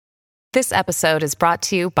This episode is brought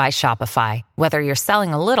to you by Shopify. Whether you're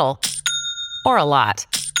selling a little or a lot,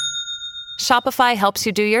 Shopify helps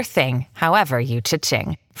you do your thing, however you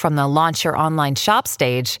cha-ching. From the launch your online shop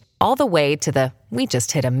stage, all the way to the we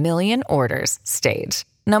just hit 1 million orders stage.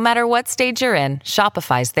 No matter what stage you're in,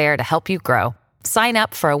 Shopify's there to help you grow. Sign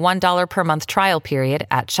up for a $1 per month trial period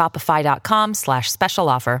at shopify.com/special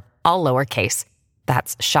offer, all lowercase.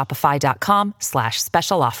 That's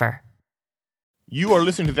shopify.com/special offer. You are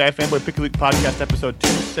listening to the iFanboy Pick a Week podcast, episode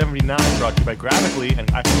 279, brought to you by Graphically and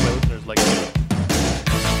iFanboy listeners like you.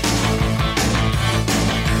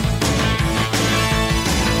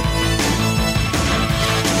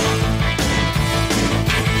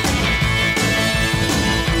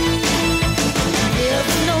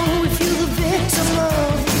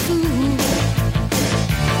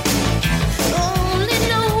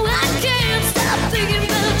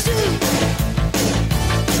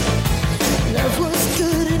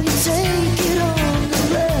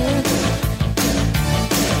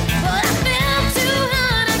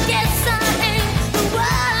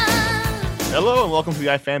 Hello and welcome to the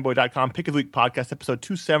iFanboy.com Pick a Week podcast, episode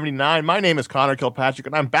 279. My name is Conor Kilpatrick,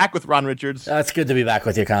 and I'm back with Ron Richards. It's good to be back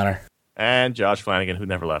with you, Connor. And Josh Flanagan, who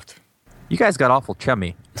never left. You guys got awful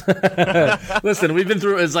chummy. Listen, we've been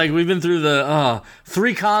through the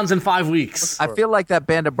 3 cons in 5 weeks. I feel like that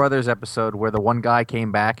Band of Brothers episode where the one guy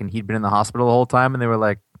came back and he'd been in the hospital the whole time, and they were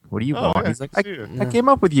like, "What do you want?" Yeah, he's like, I came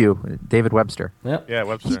up with you, David Webster. Yep. Yeah,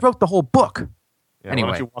 Webster. He wrote the whole book. Yeah, anyway,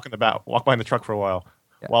 why don't you walk behind the truck for a while?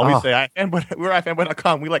 Yeah. While we say we're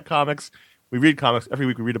iFanboy.com. We like comics. We read comics. Every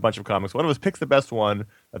week we read a bunch of comics. One of us picks the best one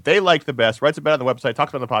that they like the best, writes about it on the website,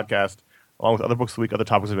 talks about it on the podcast, along with other books of the week, other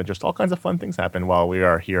topics of interest. All kinds of fun things happen while we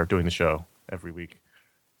are here doing the show every week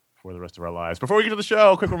for the rest of our lives. Before we get to the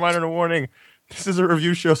show, a quick reminder and a warning. This is a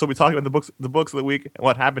review show, so we'll be talking about the books of the week and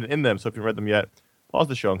what happened in them. So if you've read them yet, pause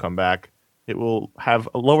the show and come back. It will have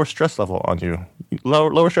a lower stress level on you.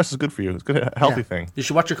 Lower stress is good for you. It's a healthy thing. You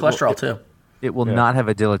should watch your cholesterol, too. it will not have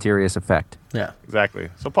a deleterious effect. Yeah. Exactly.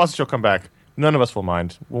 So pause the show, come back. None of us will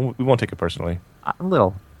mind. We won't take it personally. A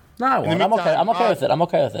little. No, I won't. I'm okay. I'm okay with it. I'm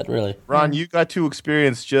okay with it, really. Ron, you got to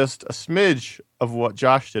experience just a smidge of what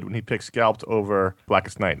Josh did when he picked Scalped over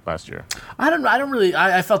Blackest Night last year.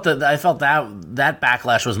 I felt that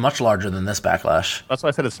backlash was much larger than this backlash. That's why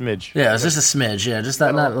I said a smidge. Yeah, it was just a smidge. Yeah, just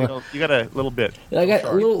that. You got a little bit. I got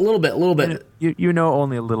a little bit. You know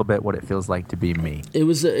only a little bit what it feels like to be me. It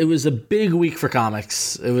was a big week for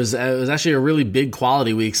comics. It was actually a really big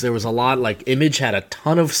quality week. So there was a lot. Like Image had a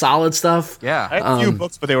ton of solid stuff. Yeah, I had a few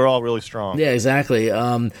books, but they were all really strong. Yeah, exactly.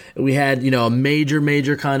 We had a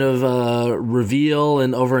major kind of reveal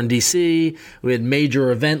over in DC. We had major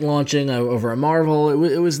event launching over at Marvel.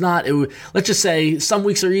 Let's just say some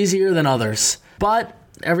weeks are easier than others, but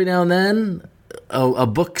every now and then a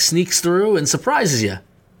book sneaks through and surprises you.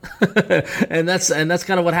 and that's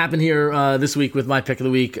kind of what happened here this week with my pick of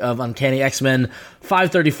the week of Uncanny X-Men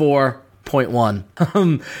 534.1. Point one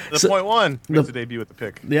makes the debut with the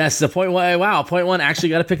pick. Yes, the point one. Wow, point one actually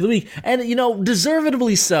got a pick of the week, and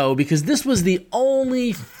deservedly so, because this was the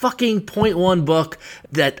only fucking point one book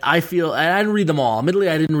that I feel. I didn't read them all. Admittedly,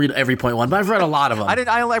 I didn't read every point one, but I've read a lot of them.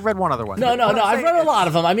 I read one other one. No. I've read a lot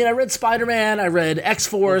of them. I mean, I read Spider-Man. I read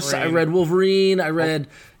X-Force. I read Wolverine. I read.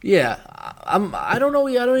 Yeah, I don't know.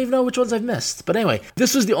 I don't even know which ones I've missed. But anyway,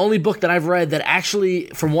 this was the only book that I've read that actually,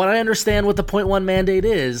 from what I understand, what the point one mandate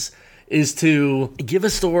is to give a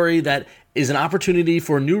story that is an opportunity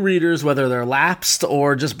for new readers, whether they're lapsed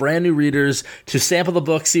or just brand new readers, to sample the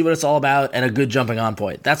book, see what it's all about, and a good jumping on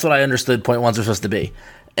point. That's what I understood point ones are supposed to be.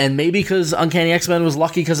 And maybe because Uncanny X-Men was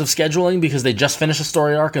lucky because of scheduling, because they just finished a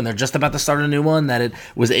story arc and they're just about to start a new one, that it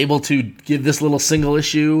was able to give this little single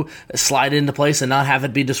issue, slide into place and not have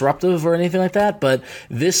it be disruptive or anything like that. But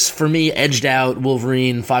this, for me, edged out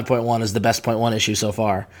Wolverine 5.1 as the best point one issue so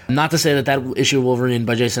far. Not to say that issue of Wolverine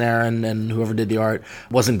by Jason Aaron and whoever did the art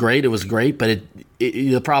wasn't great. It was great, but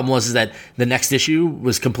the problem was that the next issue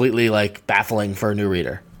was completely baffling for a new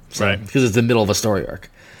reader. So, right. Because it's the middle of a story arc.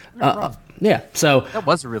 Yeah, so that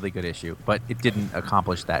was a really good issue, but it didn't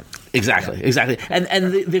accomplish that. Exactly.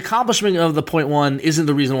 And the accomplishment of the point one isn't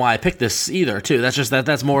the reason why I picked this either. Too.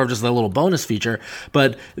 That's more of just a little bonus feature.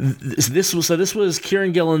 But this was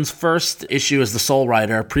Kieran Gillen's first issue as the sole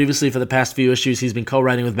writer. Previously, for the past few issues, he's been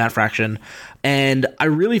co-writing with Matt Fraction, and I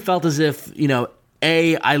really felt as if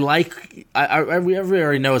everybody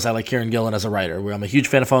already knows I like Kieran Gillen as a writer. I'm a huge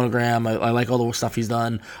fan of Phonogram. I like all the stuff he's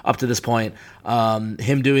done up to this point.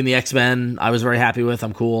 Him doing the X-Men, I was very happy with.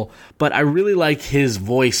 I'm cool. But I really like his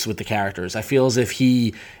voice with the characters. I feel as if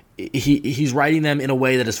he's writing them in a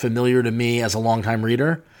way that is familiar to me as a longtime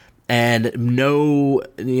reader. and no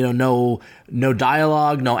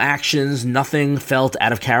dialogue, no actions, nothing felt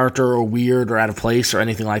out of character or weird or out of place or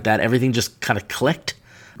anything like that. Everything just kind of clicked,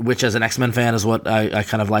 which as an X-Men fan is what I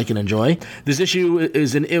kind of like and enjoy. This issue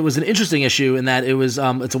it was an interesting issue in that it was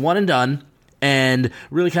it's a one and done. And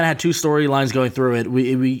really kind of had two storylines going through it.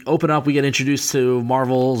 We open up, we get introduced to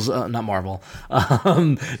Marvel's, not Marvel,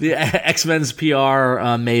 the X-Men's PR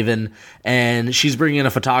maven, and she's bringing in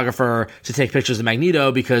a photographer to take pictures of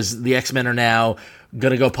Magneto because the X-Men are now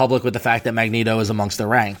going to go public with the fact that Magneto is amongst their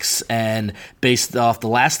ranks. And based off the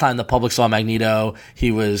last time the public saw Magneto,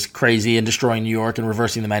 he was crazy and destroying New York and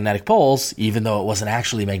reversing the magnetic poles, even though it wasn't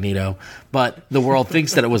actually Magneto. But the world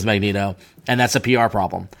thinks that it was Magneto, and that's a PR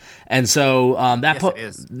problem. And so so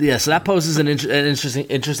that poses an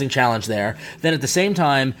interesting challenge there. Then at the same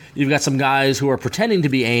time, you've got some guys who are pretending to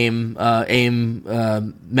be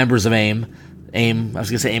members of AIM. I was going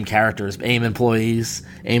to say AIM characters, AIM employees,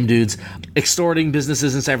 AIM dudes, extorting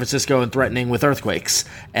businesses in San Francisco and threatening with earthquakes.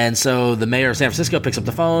 And so the mayor of San Francisco picks up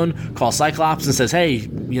the phone, calls Cyclops and says, hey,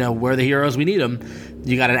 we're the heroes, we need them.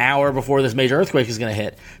 You got an hour before this major earthquake is going to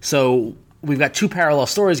hit. So we've got two parallel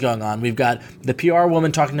stories going on. We've got the PR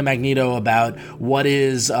woman talking to Magneto about what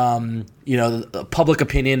is, public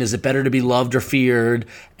opinion. Is it better to be loved or feared?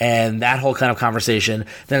 And that whole kind of conversation.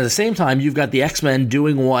 Then at the same time, you've got the X-Men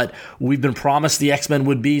doing what we've been promised the X-Men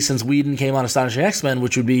would be since Whedon came on Astonishing X-Men,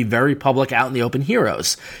 which would be very public, out in the open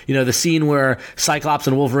heroes. The scene where Cyclops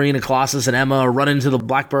and Wolverine and Colossus and Emma run into the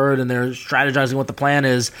Blackbird and they're strategizing what the plan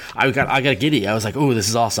is. I got giddy. I was like, ooh, this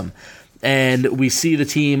is awesome. And we see the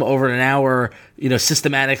team over an hour,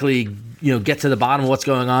 systematically, get to the bottom of what's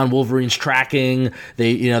going on. Wolverine's tracking.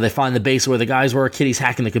 They find the base where the guys were. Kitty's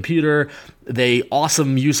hacking the computer.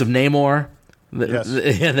 Awesome use of Namor.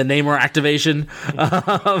 The Namor activation.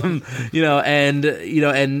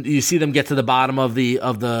 And you see them get to the bottom of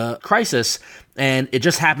the crisis. And it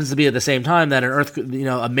just happens to be at the same time that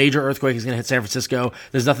a major earthquake is going to hit San Francisco.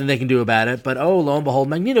 There's nothing they can do about it. But lo and behold,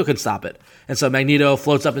 Magneto can stop it. And so Magneto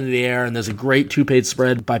floats up into the air, and there's a great two-page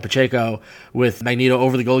spread by Pacheco with Magneto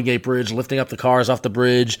over the Golden Gate Bridge, lifting up the cars off the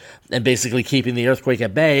bridge, and basically keeping the earthquake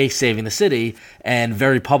at bay, saving the city, and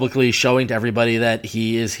very publicly showing to everybody that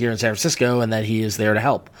he is here in San Francisco and that he is there to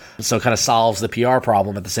help. So it kind of solves the PR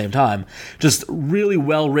problem at the same time. Just really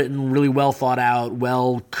well-written, really well-thought-out,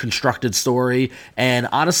 well-constructed story. And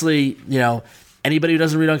honestly, anybody who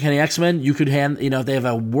doesn't read Uncanny X-Men, you could if they have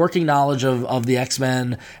a working knowledge of the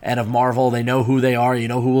X-Men and of Marvel, they know who they are,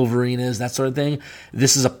 who Wolverine is, that sort of thing.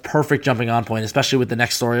 This is a perfect jumping on point, especially with the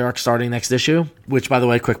next story arc starting next issue, which, by the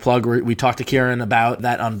way, quick plug, we talked to Kieran about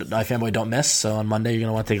that on iFanboy Don't Miss, so on Monday you're going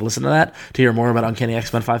to want to take a listen to that to hear more about Uncanny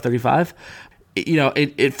X-Men 535.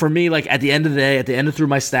 It for me, like at the end of the day, at the end of Through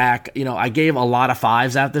My Stack, I gave a lot of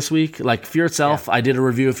fives out this week. Like Fear Itself, I did a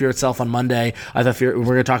review of Fear Itself on Monday. I thought we're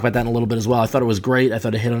going to talk about that in a little bit as well. I thought it was great. I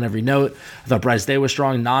thought it hit on every note. I thought Brightest Day was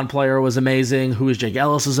strong. Non-player was amazing. Who is Jake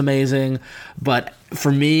Ellis was amazing. But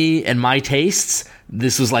for me and my tastes,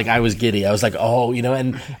 this was like I was giddy. I was like,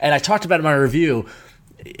 and I talked about it in my review.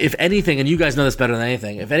 If anything, and you guys know this better than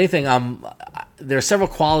anything, if anything, there are several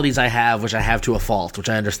qualities I have which I have to a fault, which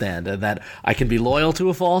I understand, and that I can be loyal to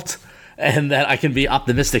a fault, and that I can be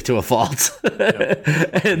optimistic to a fault.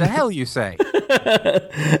 And the hell you say?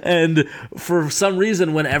 And for some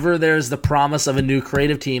reason, whenever there's the promise of a new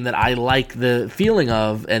creative team that I like the feeling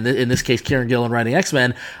of, and in this case, Kieran Gillen writing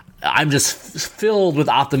X-Men, I'm just filled with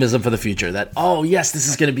optimism for the future that, yes, this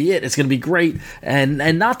is going to be it. It's going to be great. And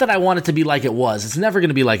not that I want it to be like it was. It's never going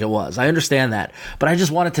to be like it was. I understand that. But I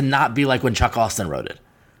just want it to not be like when Chuck Austen wrote it.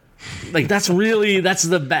 Like that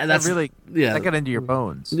got into your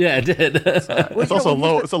bones. Yeah, it did. It's also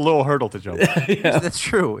low. It's a low hurdle to jump. Yeah. That's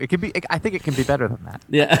true. It could be. I think it can be better than that.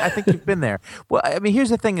 Yeah, I think you've been there. Well, I mean,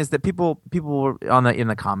 here's the thing: is that people were in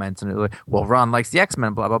the comments and they're like, well, Ron likes the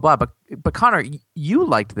X-Men, blah blah blah. But Connor, you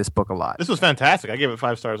liked this book a lot. This was fantastic. I gave it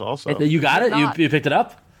 5 stars. Also, you got it. You picked it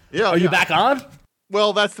up. Yeah. Are you back on?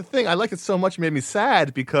 Well, that's the thing. I liked it so much, it made me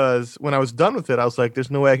sad because when I was done with it, I was like, there's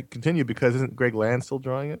no way I can continue because isn't Greg Land still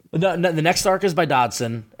drawing it? No, the next arc is by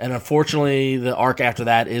Dodson, and unfortunately, the arc after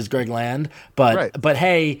that is Greg Land. But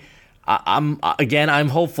hey, I'm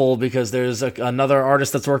hopeful because there's another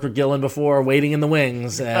artist that's worked with Gillen before waiting in the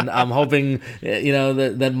wings, and I'm hoping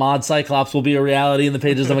that Mod Cyclops will be a reality in the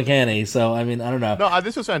pages of Uncanny. So, I mean, I don't know. No,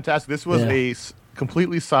 this was fantastic. This was a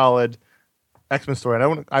completely solid X-Men story.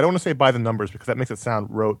 And I don't want to say by the numbers because that makes it sound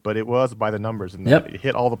rote, but it was by the numbers. And it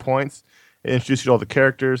hit all the points. It introduced you to all the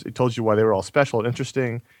characters. It told you why they were all special and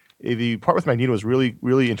interesting. The part with Magneto was really,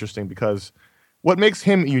 really interesting because what makes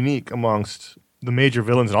him unique amongst the major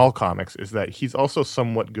villains in all comics is that he's also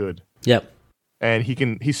somewhat good. Yep. and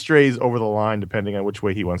he strays over the line depending on which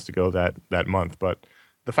way he wants to go that month. But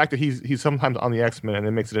the fact that he's sometimes on the X-Men and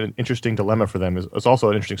it makes it an interesting dilemma for them is also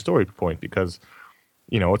an interesting story point because,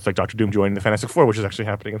 it's like Doctor Doom joining the Fantastic Four, which is actually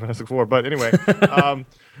happening in Fantastic Four. But anyway,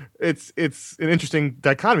 it's an interesting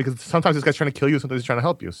dichotomy because sometimes this guy's trying to kill you, sometimes he's trying to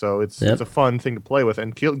help you. So it's a fun thing to play with.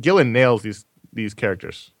 And Gillen nails these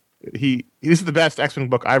characters. This is the best X-Men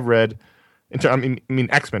book I've read. I mean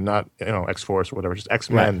X-Men, not X-Force or whatever, just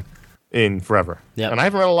X-Men in forever. Yeah, and I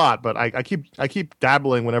haven't read a lot, but I keep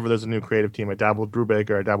dabbling whenever there's a new creative team. I dabble with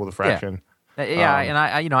Brubaker, I dabble with the Fraction. And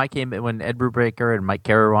I came when Ed Brubaker and Mike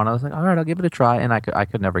Carey were on. I was like, all right, I'll give it a try, and I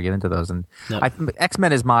could never get into those. And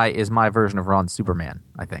X-Men is my version of Ron's Superman,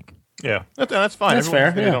 I think. Yeah, that's fine. That's fair.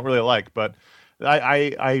 I don't really like, but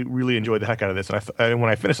I really enjoyed the heck out of this. And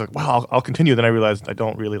when I finished, like, wow, I'll continue. Then I realized I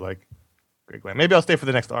don't really like Greg Land. Maybe I'll stay for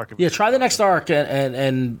the next arc. Yeah, try the next arc,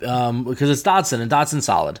 and because it's Dodson, and Dodson's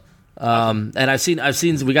solid. And I've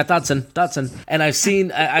seen we got Dodson, and I've seen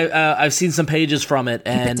some pages from it,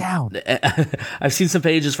 and I've seen some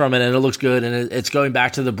pages from it, and it looks good, and it's going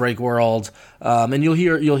back to the break world. And you'll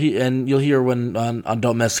hear when on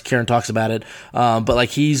Don't Mess Kieran talks about it. But like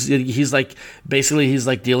he's like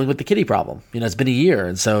dealing with the kitty problem. It's been a year,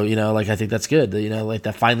 and so like I think that's good. Like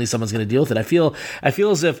that finally someone's going to deal with it. I feel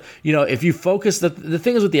as if if you focus the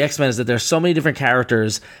thing is with the X-Men is that there's so many different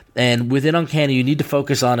characters, and within Uncanny you need to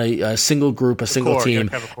focus on a single group, a single team,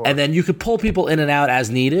 and then you could pull people in and out as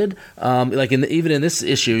needed. Like even in this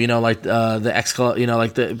issue, like the X,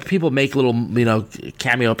 like the people make little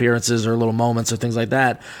cameo appearances or little moments or things like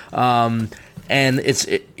that. And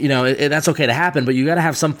that's okay to happen, but you got to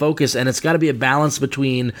have some focus, and it's got to be a balance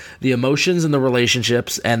between the emotions and the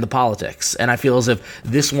relationships and the politics. And I feel as if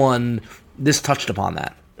this touched upon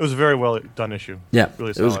that. It was a very well done issue. Yeah,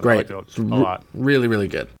 really it was great. I liked it a lot. Really, really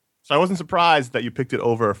good. So I wasn't surprised that you picked it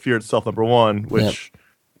over Fear Itself #1, which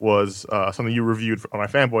was something you reviewed on my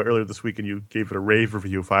fanboy earlier this week, and you gave it a rave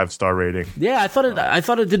review, 5-star rating. Yeah, I thought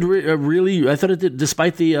it did really. I thought it did,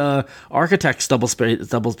 despite the Architects double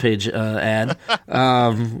page ad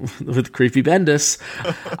with Creepy Bendis.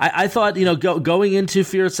 I thought going into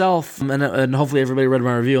Fear Itself, and hopefully everybody read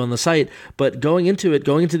my review on the site. But going into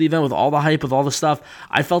the event with all the hype, with all the stuff,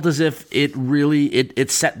 I felt as if it really it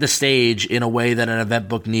set the stage in a way that an event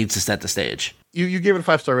book needs to set the stage. You gave it a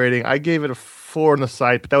 5-star rating. I gave it a 4 on the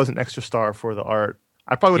site, but that was an extra star for the art.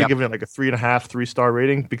 I probably would have given it like a 3.5, 3-star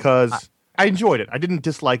rating because I enjoyed it. I didn't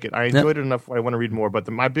dislike it. I enjoyed it enough. I want to read more. But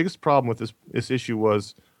my biggest problem with this issue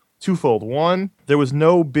was twofold. One, there was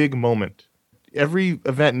no big moment. Every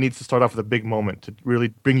event needs to start off with a big moment to really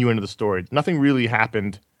bring you into the story. Nothing really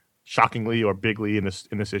happened shockingly or bigly in this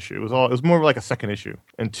issue. It was more like a second issue.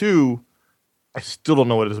 And two, I still don't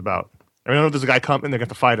know what it is about. I know there's a guy coming, they're going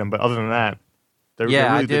to fight him, but other than that,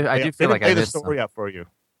 I do feel like I missed the story out for you.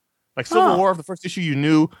 Like Civil War, the first issue, you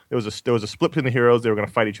knew there was a split between the heroes. They were going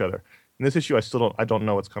to fight each other. In this issue, I don't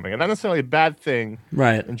know what's coming, and not necessarily a bad thing,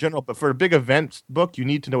 right? In general, but for a big event book, you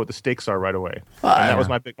need to know what the stakes are right away. And that was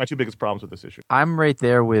my two biggest problems with this issue. I'm right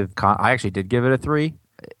there with. I actually did give it a 3.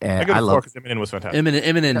 I give it a 4 because Immonen was fantastic.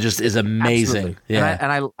 Immonen just is amazing. Absolutely. Yeah,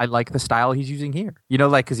 and I like the style he's using here.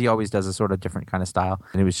 Because he always does a sort of different kind of style,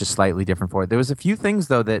 and it was just slightly different for it. There was a few things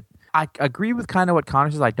though that I agree with kind of what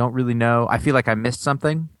Connor says. I don't really know. I feel like I missed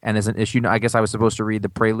something, and as an issue, I guess I was supposed to read the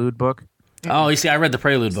Prelude book. Oh, you see, I read the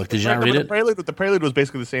Prelude book. Did you not read it? The Prelude was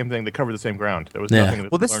basically the same thing. They covered the same ground. There was nothing.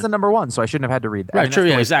 Well, this is the #1, so I shouldn't have had to read that. Right, true.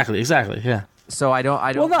 Yeah, exactly. Yeah. So I don't.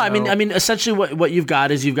 Well, no, know. I mean, essentially, what you've got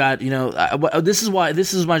is this is my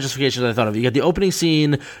justification that I thought of. You got the opening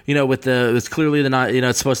scene, with it's clearly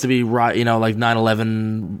it's supposed to be like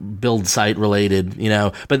 9/11 build site related,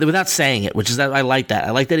 but without saying it, which is that I like that.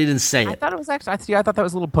 I like that he didn't say it. I thought it was actually. I thought that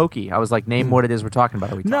was a little pokey. I was like, name what it is we're talking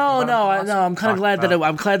about. I'm kind of glad that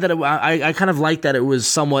I kind of like that it was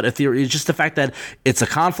somewhat a theory. It's just the fact that it's a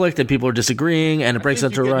conflict and people are disagreeing, and it breaks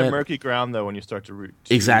into a murky ground though when you start to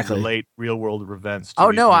relate real world events.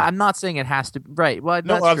 I'm not saying it has to. Right. Well,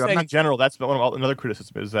 no, I'm saying in general. That's another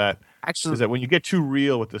criticism is that when you get too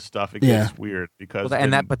real with this stuff, it gets weird because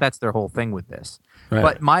but that's their whole thing with this. Right.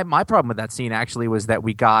 But my problem with that scene actually was that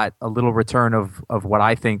we got a little return of what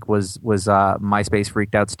I think was MySpace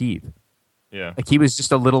freaked out Steve. Yeah. Like he was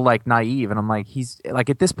just a little like naive, and I'm like, he's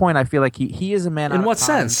like at this point I feel like he is a man. In what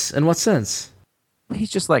sense? In what sense? He's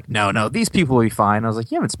just like, no, these people will be fine. I was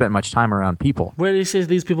like, you haven't spent much time around people. Where did he say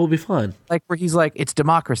these people will be fine? Like where he's like, it's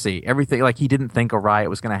democracy. Everything, like he didn't think a riot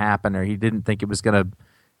was going to happen, or he didn't think it was going to,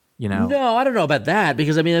 You know? No, I don't know about that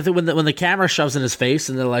because I mean, I think when the camera shoves in his face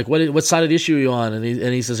and they're like, "What side of the issue are you on?" and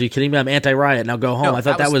he says, "Are you kidding me? I'm anti-riot. Now go home." No, I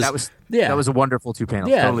thought that was that was a wonderful 2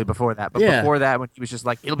 panels. Yeah. Totally before that, but before that, when he was just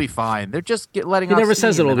like, "It'll be fine," they're just letting. He off never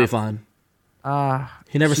says steam, it'll be fine.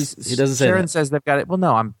 He doesn't say Sharon that. says they've got it. Well,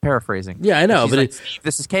 no, I'm paraphrasing. Yeah, I know, She's but like,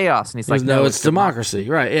 this is chaos, and he's like, no, it's democracy,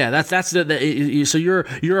 right? Yeah, that's so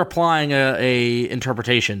you're applying a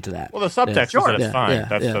interpretation to that. Well, the subtext is that it's fine.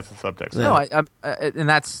 That's the subtext. No, and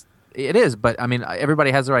that's it is. But I mean,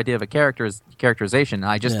 everybody has their idea of a characterization.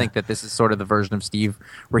 I just think that this is sort of the version of Steve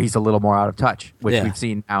where he's a little more out of touch, which we've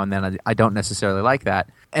seen now and then. I don't necessarily like that.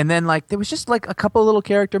 And then, like, there was just like a couple little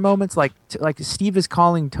character moments, like Steve is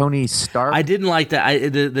calling Tony Stark. I didn't like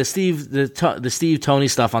that. The Steve Tony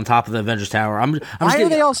stuff on top of the Avengers Tower. Why are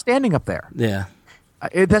they all standing up there? Yeah,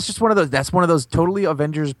 that's just one of those. That's one of those totally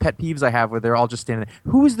Avengers pet peeves I have, where they're all just standing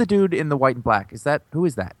there. Who is the dude in the white and black? Who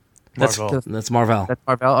is that? That's Marvel. That's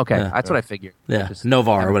Marvel. Okay, yeah. That's what I figured. Yeah,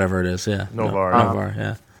 Novar or whatever it is. Yeah, Novar.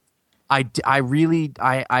 Yeah.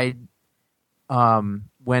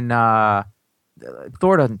 When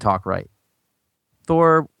Thor doesn't talk right.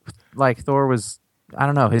 Thor was, I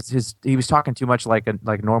don't know, he was talking too much like a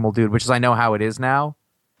normal dude, which is I know how it is now.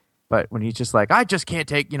 But when he's just like, I just can't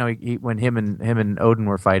take, when him and Odin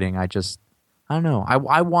were fighting, I don't know.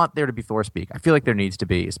 I want there to be Thor speak. I feel like there needs to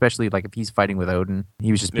be, especially like if he's fighting with Odin. He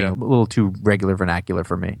was just being a little too regular vernacular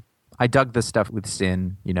for me. I dug this stuff with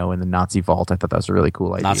Sin, in the Nazi vault. I thought that was a really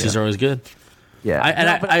cool idea. Nazis are always good. Yeah,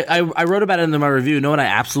 I wrote about it in my review. You know what I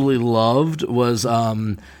absolutely loved was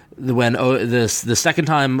when the second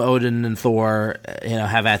time Odin and Thor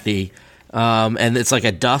have at the and it's like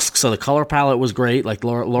at dusk, so the color palette was great. Like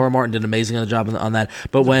Laura Martin did an amazing job on that.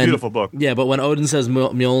 But when beautiful book, but when Odin says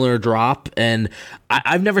Mjolnir drop, and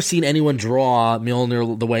I've never seen anyone draw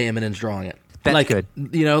Mjolnir the way Eminent's drawing it. That's good.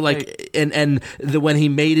 And when he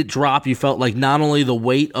made it drop, you felt like not only the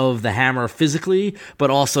weight of the hammer physically,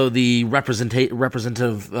 but also the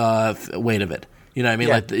representative weight of it. You know what I mean?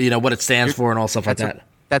 Yeah. Like, what it stands for and all stuff like that.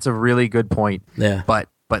 That's a really good point. Yeah. But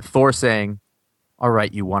Thor saying, "All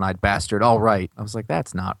right, you one-eyed bastard. All right." I was like,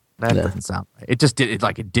 that doesn't sound right. It just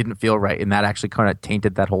it didn't feel right, and that actually kind of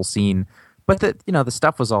tainted that whole scene. But the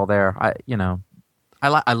stuff was all there.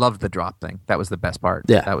 I loved the drop thing. That was the best part.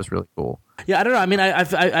 Yeah. That was really cool. Yeah, I don't know. I mean,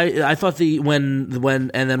 I thought when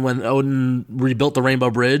Odin rebuilt the Rainbow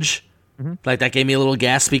Bridge, like that gave me a little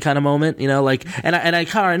gaspy kind of moment, and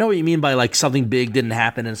I know what you mean by like something big didn't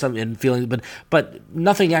happen and feeling, but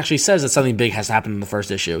nothing actually says that something big has happened in the first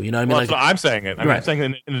issue. You know what I mean? Well, that's what I'm saying. I'm saying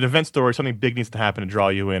in an event story, something big needs to happen to draw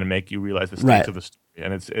you in and make you realize the stakes of the story,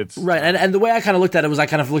 and it's right. And the way I kind of looked at it was I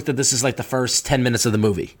kind of looked at this as like the first 10 minutes of the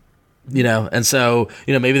movie. And so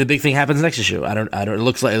maybe the big thing happens next issue. I don't. It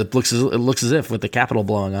looks as if with the Capitol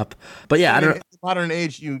blowing up. But yeah, I don't. In the modern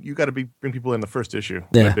age, you got to bring people in the first issue.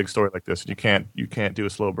 In a big story like this, you can't do a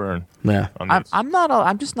slow burn. Yeah,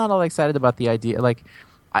 I'm just not all excited about the idea. Like,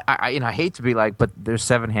 I hate to be like, but there's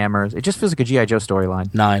 7 hammers. It just feels like a GI Joe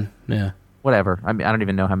storyline. 9. Yeah. Whatever. I mean, I don't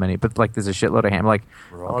even know how many, but like, there's a shitload of hammers. Like,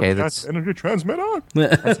 okay, that's energy transmitter.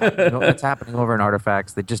 that's happening over in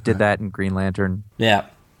Artifacts. They just did that in Green Lantern. Yeah.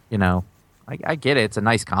 I get it. It's a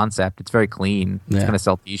nice concept. It's very clean. It's going to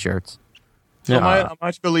sell T-shirts. So am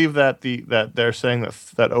I to believe that they're saying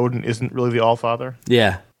that Odin isn't really the Allfather?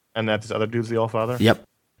 Yeah. And that this other dude's the Allfather? Yep.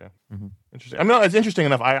 Yeah. Mm-hmm. Interesting. I mean, it's interesting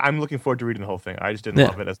enough. I'm looking forward to reading the whole thing. I just didn't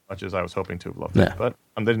love it as much as I was hoping to have loved it. But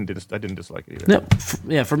I didn't dislike it either.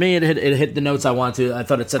 Yeah, for me, it hit the notes I wanted to. I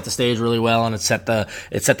thought it set the stage really well, and it set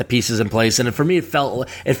the pieces in place. And for me, it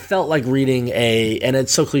felt like reading and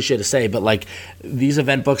it's so cliche to say, but like these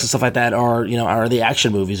event books and stuff like that are the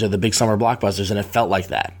action movies or the big summer blockbusters, and it felt like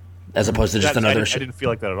that as opposed to just another. I didn't feel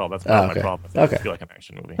like that at all. That's part of my problem. I didn't feel like an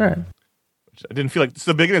action movie. All right. I didn't feel like it's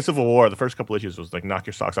the beginning of Civil War. The first couple issues was like knock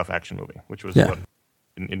your socks off action movie, which was what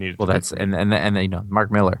it needed. Well, that's and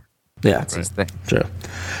Mark Miller. Yeah, that's his thing. True.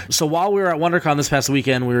 So while we were at WonderCon this past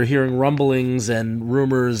weekend, we were hearing rumblings and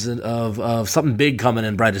rumors of something big coming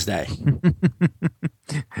in Brightest Day.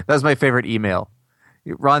 That was my favorite email.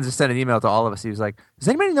 Ron just sent an email to all of us. He was like, "Does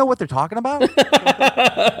anybody know what they're talking about?"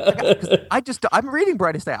 I'm reading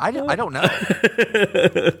Brightest Day. I don't know.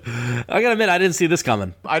 I gotta admit, I didn't see this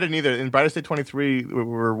coming. I didn't either. In Brightest Day 23, we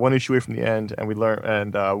were one issue away from the end, and we learned.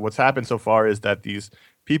 And what's happened so far is that these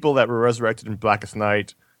people that were resurrected in Blackest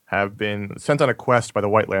Night have been sent on a quest by the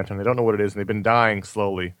White Lantern. They don't know what it is, and they've been dying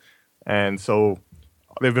slowly. And so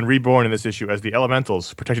they've been reborn in this issue as the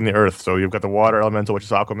elementals protecting the Earth. So you've got the water elemental, which is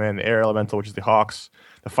Aquaman, the air elemental, which is the Hawks,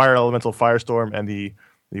 the fire elemental, Firestorm, and the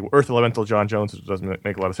Earth elemental, John Jones, which doesn't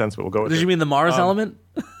make a lot of sense, but we'll go with it. Did you mean the Mars element?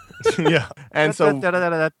 Yeah, and so they're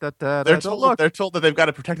Look. told that they've got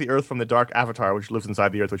to protect the Earth from the Dark Avatar, which lives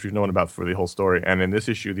inside the Earth, which we've known about for the whole story. And in this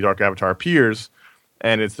issue, the Dark Avatar appears,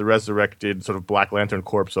 and it's the resurrected sort of Black Lantern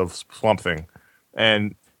corpse of Swamp Thing.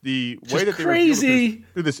 And the way that they revealed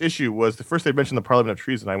through this issue was the first they mentioned the Parliament of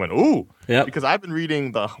Trees, and I went, ooh, because I've been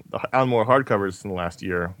reading the Alan Moore hardcovers in the last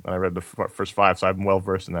year, and I read the first 5, so I'm well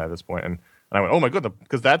versed in that at this point. And I went, oh my goodness,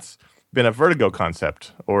 because that's been a Vertigo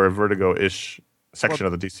concept or a Vertigo-ish section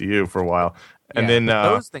of the DCU for a while. And then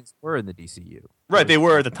those things were in the DCU. Right, they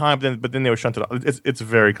were at the time, but then they were shunted off. It's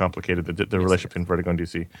very complicated, the relationship between Vertigo and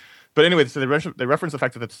DC. But anyway, so they reference the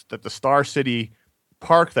fact that the Star City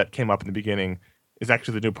park that came up in the beginning is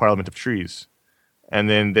actually the new Parliament of Trees. And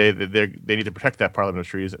then they need to protect that Parliament of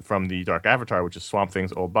Trees from the Dark Avatar, which is Swamp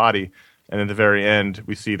Thing's old body. And at the very end,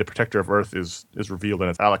 we see the Protector of Earth is revealed, and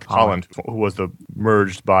it's Alec Holland, who was the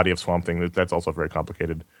merged body of Swamp Thing. That's also a very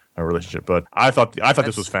complicated relationship. But I thought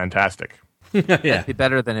this was fantastic. Yeah,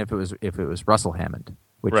 better than if it was Russell Hammond,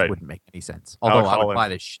 which wouldn't make any sense. Although I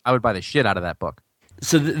would buy the shit out of that book.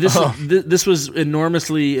 So this was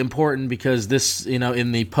enormously important because this,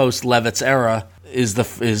 in the post Levitz era is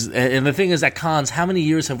and the thing is at cons, how many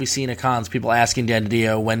years have we seen at cons people asking Dan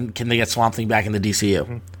DiDio when can they get Swamp Thing back in the DCU?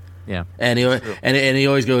 Mm-hmm. Yeah, and he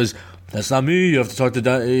always goes, "That's not me. You have to talk to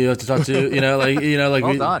well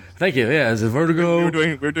done. Thank you. Yeah, it's a Vertigo. We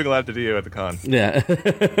were doing a lot to do at the con. Yeah,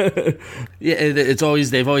 yeah.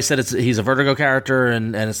 They've always said he's a Vertigo character,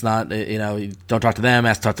 and it's not. Don't talk to them.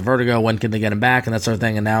 Ask to talk to Vertigo. When can they get him back, and that sort of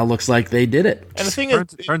thing. And now it looks like they did it. And the thing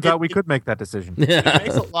turns out we could make that decision. It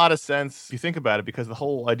makes a lot of sense if you think about it, because the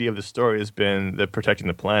whole idea of the story has been that protecting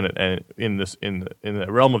the planet, and in the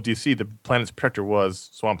realm of DC, the planet's protector was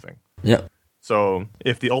Swamp Thing. Yeah. So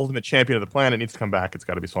if the ultimate champion of the planet needs to come back, it's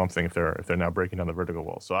got to be Swamp Thing if they're now breaking down the Vertigo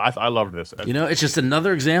wall. So I loved this. It's just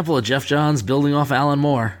another example of Jeff Johns building off Alan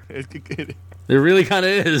Moore. It really kind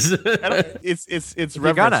of is. It's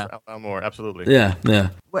reverence for Alan Moore, absolutely. Yeah.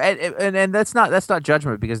 Well, and that's not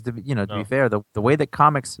judgment, because to be fair, the way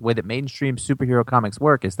that mainstream superhero comics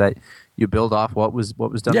work is that you build off what was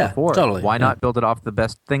done before. Totally. Why not build it off the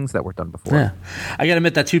best things that were done before? Yeah, I got to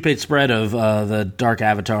admit that 2-page spread of the Dark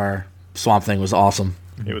Avatar Swamp Thing was awesome.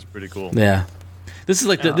 It was pretty cool. Yeah, this is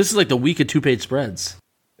like the week of 2-page spreads.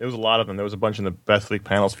 There was a lot of them. There was a bunch in the Best League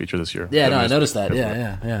panels feature this year. Yeah, I noticed that.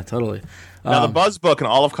 Yeah, totally. Now the buzz book in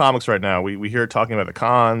all of comics right now, we hear it talking about the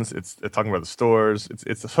cons. It's talking about the stores.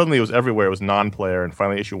 It's suddenly it was everywhere. It was non-player, and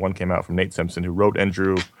finally issue 1 came out from Nate Simpson, who wrote and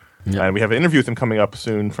drew. Yep. And we have an interview with him coming up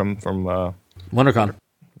soon from WonderCon.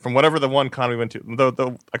 From whatever the one con we went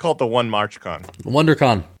to. I call it the one March con.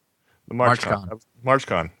 WonderCon. The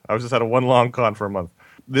MarchCon. I was just at a one long con for a month.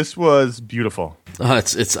 This was beautiful.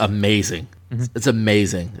 It's amazing. Mm-hmm. It's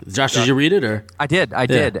amazing. Josh, did you read it or? I did,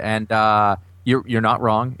 and you're not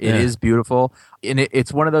wrong. It is beautiful, and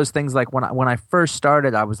it's one of those things. Like when I first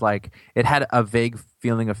started, I was like, it had a vague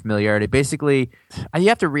feeling of familiarity. Basically, you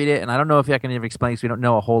have to read it, and I don't know if I can even explain because we don't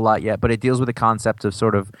know a whole lot yet. But it deals with the concept of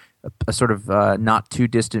a not too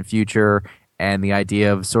distant future, and the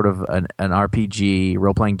idea of sort of an RPG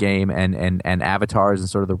role-playing game and avatars and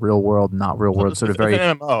sort of the real world, not real world, sort of very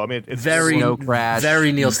MMO. I mean, it's very Snow Crash,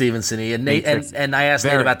 very Neil Stephenson-y. And Nate and I asked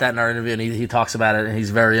Nate about that in our interview, and he talks about it, and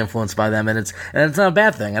he's very influenced by them, and it's not a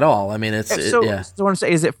bad thing at all. I mean, So what I'm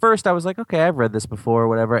saying is, at first I was like, okay, I've read this before, or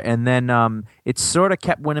whatever, and then it sort of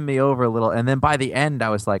kept winning me over a little, and then by the end I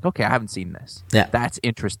was like, okay, I haven't seen this. Yeah, that's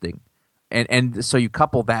interesting, and so you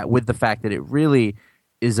couple that with the fact that it really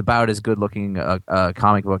is about as good looking a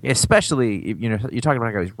comic book, especially you're talking about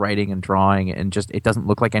a guy who's writing and drawing, and just it doesn't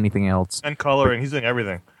look like anything else. And coloring, he's doing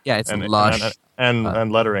everything. Yeah, it's lush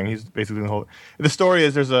and lettering. He's basically doing the whole. The story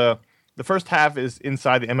is the first half is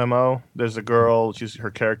inside the MMO. There's a girl, she's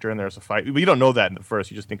her character, and there's a fight. But you don't know that at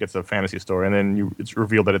first. You just think it's a fantasy story, and then it's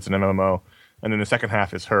revealed that it's an MMO. And then the second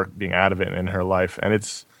half is her being out of it in her life, and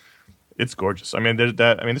it's gorgeous. I mean,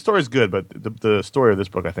 the story is good, but the story of this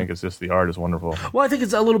book, I think, is just the art is wonderful. Well, I think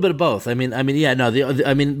it's a little bit of both. Leaning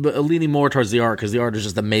more towards the art, because the art is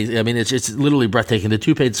just amazing. I mean, it's literally breathtaking. The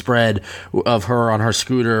 2-page spread of her on her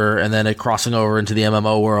scooter and then it crossing over into the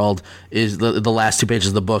MMO world is the last 2 pages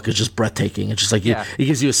of the book is just breathtaking. It's just like it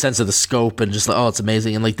gives you a sense of the scope and just like, oh, it's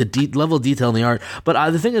amazing, and like the level of detail in the art.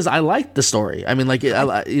 But the thing is, I like the story. I mean,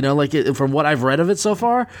 from what I've read of it so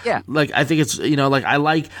far, like I think it's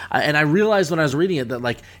and I realized when I was reading it that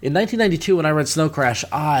like in 1992 when I read Snow Crash,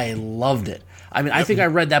 I loved it. I mean, I think I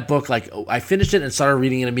read that book, like I finished it and started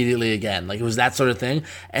reading it immediately again. Like it was that sort of thing.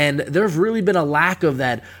 And there have really been a lack of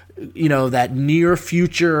that, that near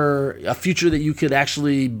future, a future that you could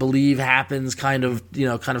actually believe happens kind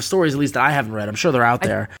of stories, at least that I haven't read. I'm sure they're out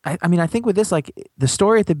there. I mean, I think with this, like the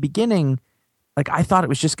story at the beginning, like I thought it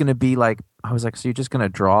was just going to be like, I was like, so you're just going to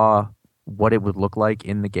draw what it would look like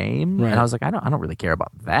in the game? Right. And I was like, I don't really care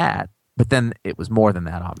about that. But then it was more than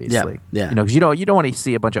that, obviously. Yeah. Because you don't want to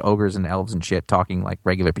see a bunch of ogres and elves and shit talking like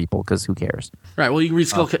regular people, because who cares? Right. Well, you can read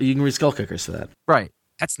Skull Kickers for that. Right.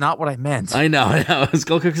 That's not what I meant. I know.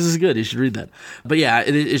 Skull Kickers is good. You should read that. But yeah,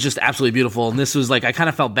 it's just absolutely beautiful. And this was like, I kind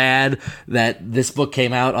of felt bad that this book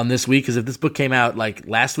came out on this week, because if this book came out like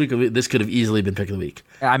last week, this could have easily been pick of the week.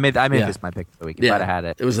 I made this my pick of the week. If I'd have had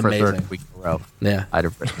it, it was for amazing. a third week in a row, Yeah, I'd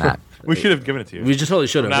have written that. We should have given it to you. We just totally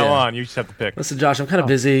should have. From now on, you just have to pick. Listen, Josh, I'm kind of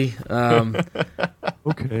busy.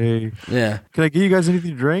 Okay. Yeah. Can I give you guys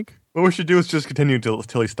anything to drink? What we should do is just continue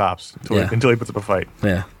until he stops, until he puts up a fight.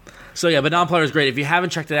 Yeah. So yeah, but Non-Player is great. If you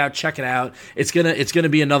haven't checked it out, check it out. It's gonna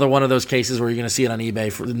be another one of those cases where you're gonna see it on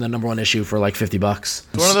eBay for the number one issue for like $50.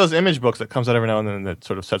 It's one of those image books that comes out every now and then that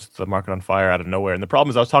sort of sets the market on fire out of nowhere. And the problem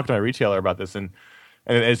is, I was talking to my retailer about this, and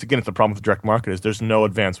it's the problem with direct market is there's no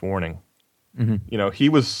advance warning. Mm-hmm.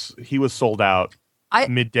 He was sold out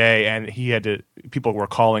midday, and people were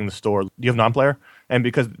calling the store. Do you have Non-Player? And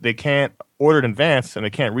because they can't order in advance and they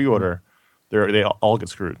can't reorder, they all get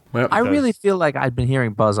screwed. I really feel like I'd been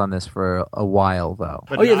hearing buzz on this for a while, though.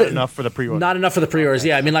 But not enough for the pre-orders. Not enough for the pre-orders.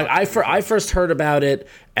 Yeah, I mean, like I first heard about it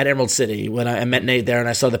at Emerald City when I met Nate there, and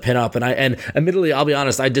I saw the pinup, and admittedly, I'll be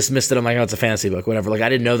honest, I dismissed it. I'm like, oh, it's a fantasy book, whatever. Like I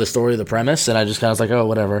didn't know the story or the premise, and I just kind of was like, oh,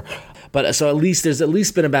 whatever. But so there's at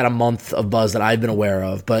least been about a month of buzz that I've been aware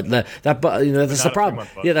of. But that's the problem.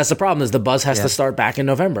 Yeah, that's the problem is the buzz has to start back in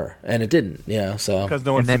November, and it didn't. Yeah, so because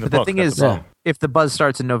no one's seen the book. But the thing is, if the buzz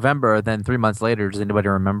starts in November, then 3 months later, does anybody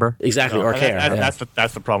remember? Exactly, or care. That's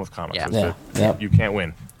the problem with comics. Yeah. You can't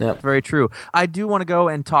win. Yeah, very true. I do want to go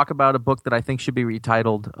and talk about a book that I think should be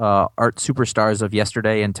retitled "Art Superstars of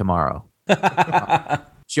Yesterday and Tomorrow."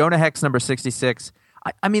 Jonah Hex number 66.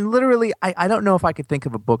 I mean, literally, I don't know if I could think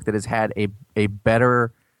of a book that has had a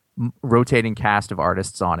better rotating cast of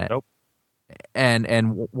artists on it. Nope.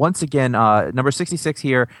 And once again, number 66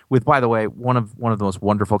 here with, by the way, one of the most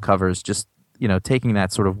wonderful covers. Just taking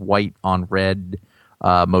that sort of white on red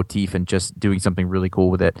motif and just doing something really cool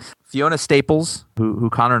with it. Fiona Staples, who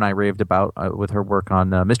Connor and I raved about with her work on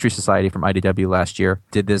Mystery Society from IDW last year,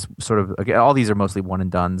 did this sort of. All these are mostly one and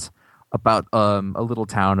dones about a little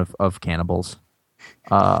town of cannibals.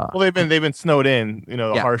 Well, they've been snowed in,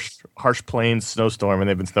 harsh plains snowstorm, and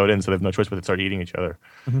they've been snowed in, so they have no choice but to start eating each other.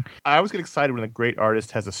 Mm-hmm. I always get excited when a great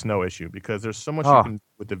artist has a snow issue because there's so much you can do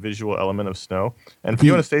with the visual element of snow, and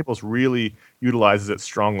Fiona Staples really utilizes it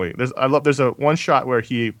strongly. There's a one shot where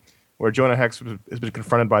Jonah Hex has been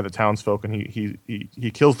confronted by the townsfolk, and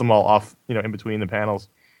he kills them all off, in between the panels.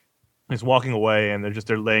 He's walking away, and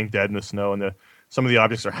they're laying dead in the snow, and some of the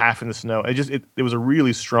objects are half in the snow. It was a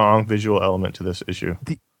really strong visual element to this issue.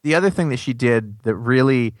 The other thing that she did that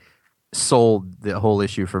really sold the whole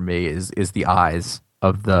issue for me is the eyes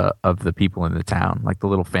of the people in the town, like the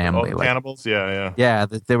little family, like cannibals. Yeah.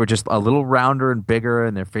 They were just a little rounder and bigger,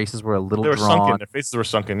 and their faces were a little drawn. Sunken. Their faces were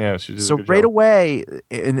sunken. Yeah. So right away,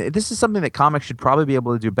 and this is something that comics should probably be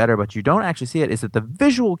able to do better, but you don't actually see it. Is that the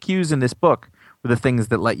visual cues in this book were the things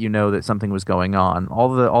that let you know that something was going on.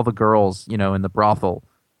 All the girls, in the brothel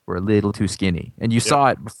were a little too skinny, and you saw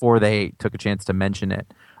it before they took a chance to mention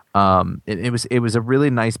it. It was a really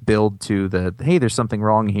nice build to hey, there's something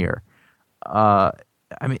wrong here.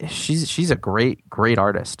 I mean, she's a great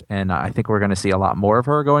artist, and I think we're going to see a lot more of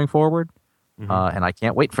her going forward. Mm-hmm. And I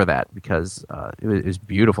can't wait for that because it was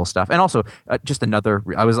beautiful stuff. And also, just another.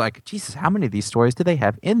 I was like, Jesus, how many of these stories do they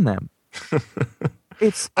have in them?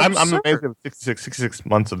 I'm amazed at 66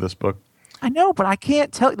 months of this book. I know, but I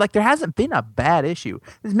can't tell. Like, there hasn't been a bad issue.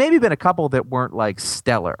 There's maybe been a couple that weren't like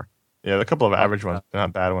stellar. Yeah, a couple of average ones,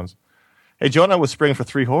 not bad ones. Hey, Jonah was springing for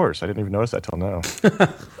 3 whores. I didn't even notice that till now.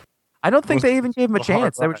 I don't think they even gave him a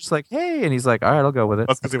chance. They were just like, hey, and he's like, all right, I'll go with it.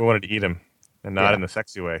 That's because they wanted to eat him, and not in the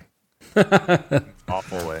sexy way.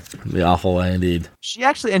 Awful way. The awful way, indeed. She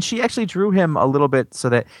actually drew him a little bit so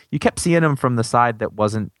that you kept seeing him from the side that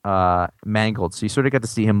wasn't mangled. So you sort of got to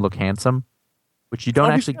see him look handsome, which you don't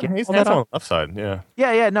actually get. He's handsome on the left side, yeah.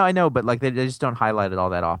 Yeah, no, I know, but like they just don't highlight it all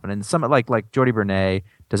that often. And some like Jordi Bernay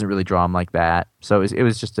doesn't really draw him like that. So it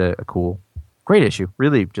was just a cool, great issue.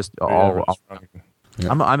 Really, just all. Yeah.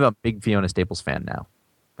 I'm a big Fiona Staples fan now.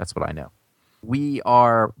 That's what I know. We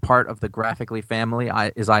are part of the Graphically family,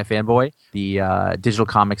 iFanboy, the digital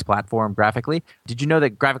comics platform Graphically. Did you know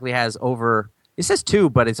that Graphically has over, it says 2,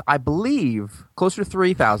 but it's, I believe, closer to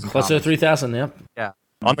 3,000 Closer to 3,000, yep. Yeah.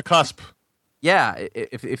 On the cusp. Yeah,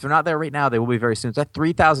 if they're not there right now, they will be very soon. So that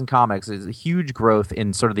 3,000 comics is a huge growth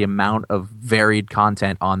in sort of the amount of varied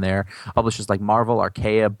content on there. Publishers like Marvel,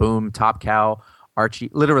 Archaea, Boom, Top Cow,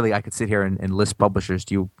 Archie. Literally, I could sit here and list publishers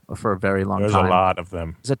to you for a very long time. There's a lot of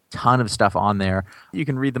them. There's a ton of stuff on there. You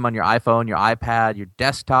can read them on your iPhone, your iPad, your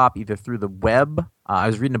desktop, either through the web. I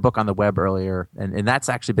was reading a book on the web earlier, and that's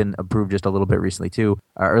actually been approved just a little bit recently, too.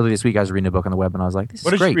 Early this week, I was reading a book on the web, and I was like, this is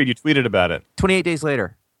great. What did you read? You tweeted about it. 28 Days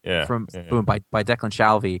Later. Yeah, from Boom by Declan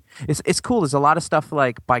Shalvey. It's cool. There's a lot of stuff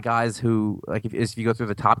like by guys who like if you go through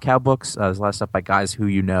the Top Cow books, there's a lot of stuff by guys who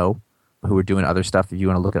you know who are doing other stuff. If you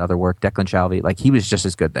want to look at other work, Declan Shalvey, like he was just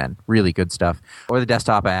as good then. Really good stuff. Or the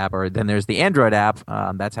desktop app, or then there's the Android app.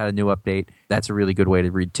 That's had a new update. That's a really good way to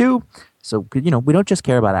read too. So we don't just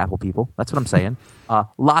care about Apple people. That's what I'm saying.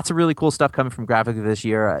 Lots of really cool stuff coming from Graphically this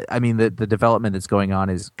year. I mean, the development that's going on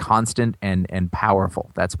is constant and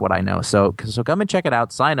powerful. That's what I know. So come and check it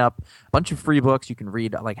out. Sign up. A bunch of free books. You can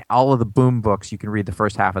read like all of the Boom books. You can read the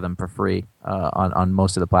first half of them for free on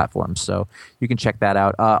most of the platforms. So you can check that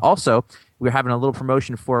out. Also, we're having a little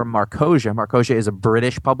promotion for Marcosia. Marcosia is a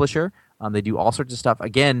British publisher. They do all sorts of stuff.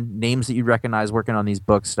 Again, names that you'd recognize working on these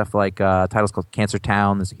books. Stuff like titles called Cancer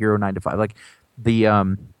Town. There's Hero 9 to 5. Like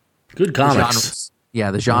the good comics.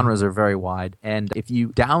 The genres are very wide. And if you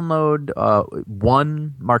download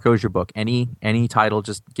one Marcosia book, any title,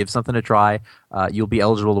 just give something a try. You'll be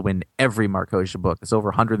eligible to win every Marcosia book. It's over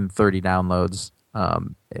 130 downloads. A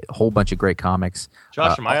whole bunch of great comics.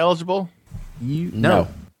 Josh, am I eligible? No,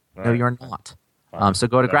 you're not. So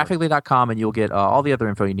go to graphically.com and you'll get all the other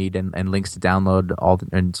info you need and links to download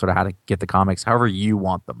and sort of how to get the comics however you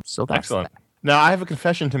want them. So that's excellent. Now, I have a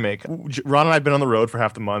confession to make. Ron and I have been on the road for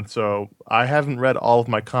half the month, so I haven't read all of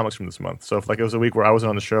my comics from this month. So if it was a week where I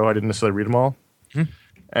wasn't on the show, I didn't necessarily read them all. Mm-hmm.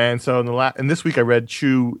 And so in this week, I read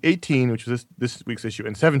Chew 18, which was this week's issue,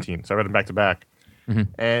 and 17. So I read them back to back. Mm-hmm.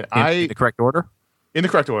 And in the correct order? In the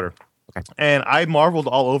correct order. Okay. And I marveled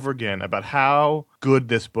all over again about how good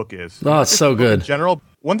this book is. Oh, it's so good. In general,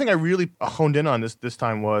 one thing I really honed in on this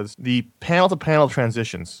time was the panel-to-panel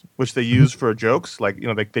transitions, which they use for jokes. Like,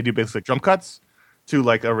 they do basically jump cuts to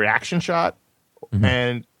like a reaction shot. Mm-hmm.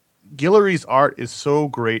 And Guillory's art is so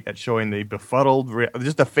great at showing the befuddled,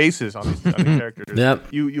 just the faces on these characters. Yep.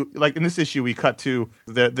 You like in this issue, we cut to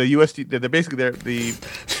the USD. They're basically the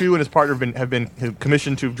Chew and his partner have been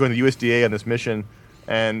commissioned to join the USDA on this mission.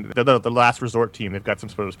 And they're the last resort team. They've got some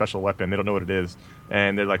sort of special weapon. They don't know what it is.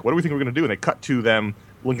 And they're like, what do we think we're going to do? And they cut to them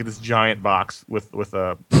looking at this giant box with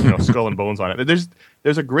skull and bones on it.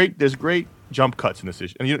 There's great jump cuts in this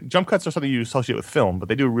issue. And jump cuts are something you associate with film, but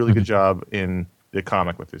they do a really good job in the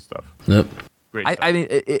comic with this stuff. Yep. Great I mean,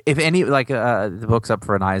 if any, the book's up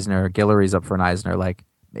for an Eisner, Guillory's up for an Eisner, like,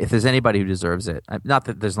 if there's anybody who deserves it, not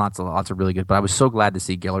that there's lots of really good, but I was so glad to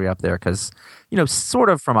see Guillory up there because, sort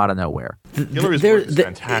of from out of nowhere. Guillory's work is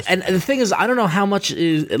fantastic. And the thing is, I don't know how much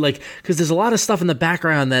is because there's a lot of stuff in the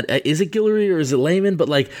background that is it Guillory or is it Layman? But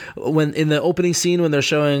like when in the opening scene when they're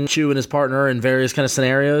showing Chew and his partner in various kind of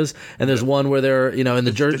scenarios, and there's one where they're in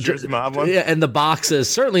the Jersey Mob one, and the box says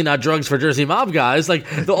certainly not drugs for Jersey Mob guys. Like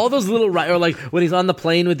all those little or like when he's on the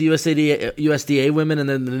plane with the USDA women, and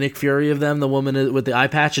then the Nick Fury of them, the woman with the eye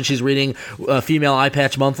patch, and she's reading Female Eye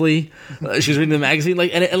Patch Monthly. She's reading the magazine,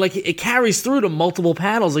 and like it carries through to multiple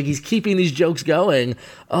panels. Like he's keeping these jokes going.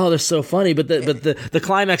 Oh, they're so funny. But the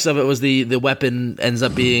climax of it was the weapon ends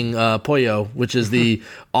up being Pollo, which is the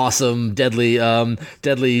awesome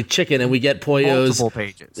deadly chicken, and we get Pollo's multiple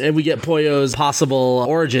pages, and we get Pollo's possible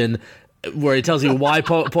origin, where he tells you why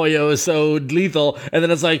Pollo is so lethal, and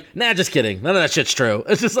then it's like, nah, just kidding. None of that shit's true.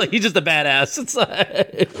 It's just like, he's just a badass. It's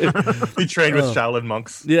like... He trained with Shaolin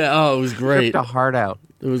monks. Yeah, it was great. Ripped a heart out.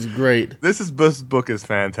 It was great. This book is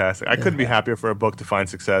fantastic. I couldn't be happier for a book to find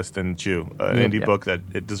success than Chew, an indie book that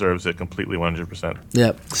it deserves it completely 100%.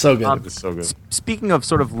 Yeah, so good. It's so good. Speaking of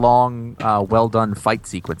sort of long, well-done fight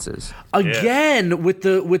sequences. Again, with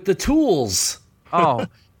the tools. Oh,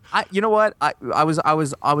 you know what? I was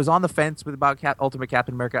on the fence about Ultimate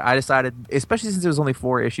Captain America. I decided, especially since it was only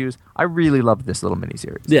 4 issues, I really loved this little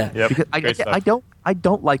miniseries. Yeah, yep. Because I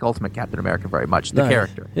don't like Ultimate Captain America very much. The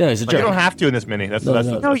character. Yeah, he's a jerk. You don't have to in this mini. That's you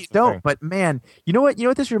don't. Thing. But man, you know what? You know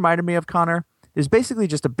what this reminded me of, Connor? There's basically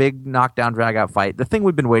just a big knockdown, drag-out fight. The thing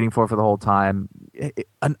we've been waiting for the whole time.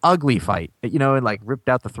 An ugly fight, and like ripped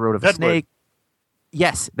out the throat of a snake.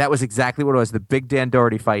 Yes, that was exactly what it was. The big Dan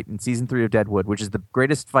Doherty fight in season 3 of Deadwood, which is the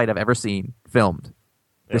greatest fight I've ever seen filmed.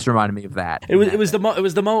 Yeah. This reminded me of that. It was the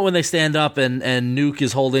moment when they stand up and Nuke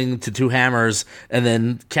is holding to 2 hammers, and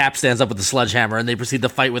then Cap stands up with the sledgehammer, and they proceed to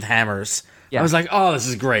fight with hammers. I was like, oh, this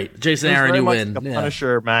is great. Jason It was Aaron, very you much win. like a Yeah.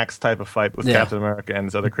 Punisher Max type of fight with Yeah. Captain America and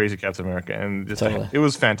this other crazy Captain America, and just, Totally. it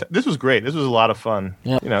was fantastic. This was great. This was a lot of fun.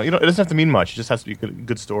 Yeah. You know, it doesn't have to mean much. It just has to be a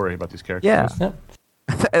good story about these characters. Yeah.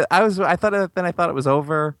 Yep. I thought it was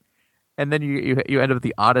over, and then you end up with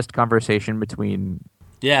the oddest conversation between.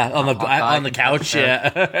 Yeah, on the couch. Yeah.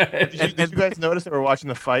 Did you guys notice that we're watching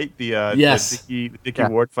the fight? The Yes. the Dickie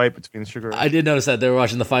Ward fight between Sugar. I did notice that they were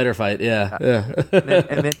watching the fighter fight. Yeah.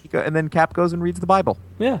 and then Cap goes and reads the Bible.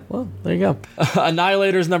 Yeah, well, there you go.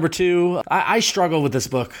 Annihilator's number 2. I struggle with this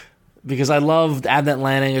book because I loved Advent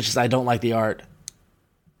Landing. It's just I don't like the art.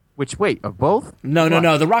 Which of both? No.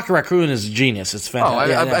 The Rocket Raccoon is genius. It's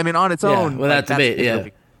fantastic. I mean, on its own, without debate. Yeah.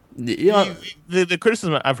 You know, The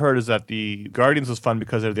criticism I've heard is that the Guardians was fun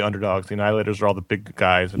because they're the underdogs. The Annihilators are all the big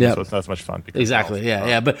guys, and Yep. so it's not as much fun. exactly.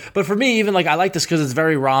 Yeah. But for me, even like I like this because it's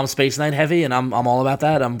very ROM Space Knight heavy, and I'm all about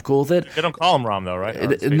that. I'm cool with it. They don't call them Rom though,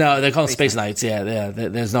 right? No, they call them Space Knights. Yeah.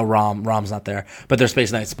 There's no ROM. ROM's not there, but they're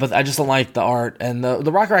Space Knights. But I just don't like the art, and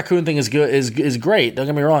the Rocket Raccoon thing is good. Is great. Don't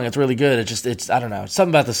get me wrong. It's really good. It's I don't know.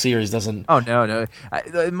 Something about the series doesn't. Oh no.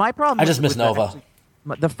 My problem. I just miss with Nova.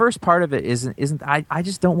 The first part of it isn't. I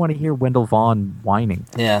just don't want to hear Wendell Vaughn whining.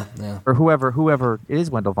 Yeah. Or whoever it is,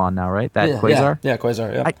 Wendell Vaughn now, right? That Quasar. Yeah,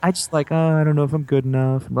 Quasar. Yeah. I just like. I don't know if I'm good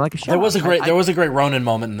enough. I'm like, There was a great Ronin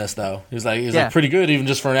moment in this though. He was like pretty good even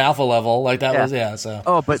just for an alpha level. Like that was So.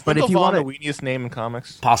 Oh, but if you want the weeniest name in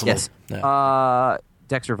comics, Possible. yes. Yeah.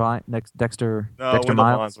 Dexter Vine, Dexter Wendell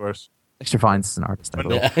Miles. Vaughn's worse. Dexter Vine's is an artist. I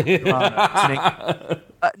believe.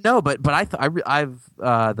 No, but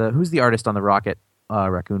who's the artist on the Rocket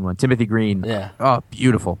Raccoon one? Timothy Green. Yeah. Oh,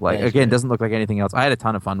 beautiful. Like Yeah, again, doesn't look like anything else. I had a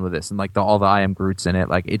ton of fun with this, and like all the I Am Groots in it.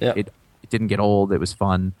 Like it didn't get old. It was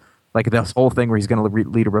fun. Like this whole thing where he's going to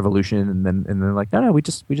lead a revolution, and then like no, we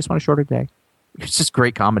just want a shorter day. It's just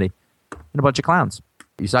great comedy and a bunch of clowns.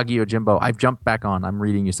 Usagi Yojimbo. I've jumped back on. I'm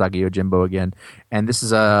reading Usagi Yojimbo again, and this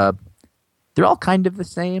is they're all kind of the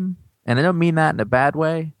same, and I don't mean that in a bad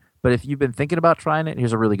way. But if you've been thinking about trying it,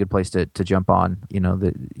 here's a really good place to jump on. You know,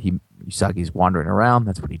 Usagi's wandering around.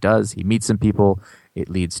 That's what he does. He meets some people. It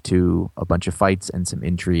leads to a bunch of fights and some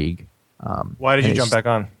intrigue. Why did you jump back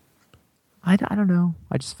on? I don't know.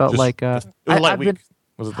 I just felt like it was a light week.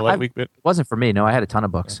 Was it the light week bit? It wasn't for me. No, I had a ton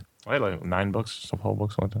of books. I had like 9 books, some whole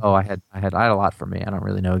books. Like that. Oh, I had a lot for me. I don't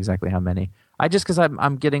really know exactly how many. I just because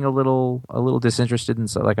I'm getting a little disinterested, and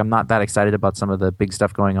so like I'm not that excited about some of the big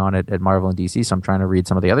stuff going on at Marvel and DC. So I'm trying to read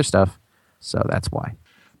some of the other stuff. So that's why.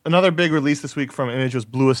 Another big release this week from Image was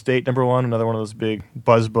Blue Estate #1, another one of those big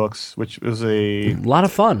buzz books, which was a lot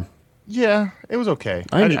of fun. Yeah, it was okay.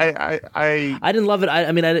 I didn't love it.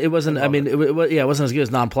 it wasn't. It wasn't as good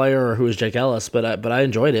as Non-Player or Who Is Jake Ellis, but I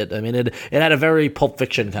enjoyed it. I mean, it had a very Pulp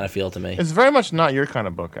Fiction kind of feel to me. It's very much not your kind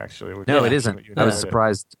of book, actually. No, it isn't. I was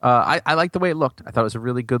surprised. I liked the way it looked. I thought it was a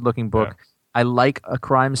really good looking book. Yeah. I like a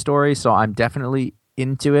crime story, so I'm definitely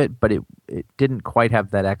into it. But it didn't quite have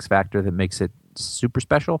that X factor that makes it super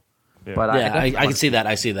special. Yeah. But I can see that.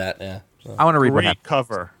 I see that. Yeah. So. I want to read what Great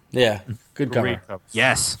cover. Yeah, good cover. Cover.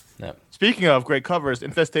 Yes. Yep. Speaking of great covers,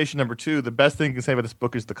 Infestation #2. The best thing you can say about this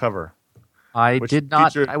book is the cover. I did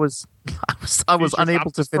not. I was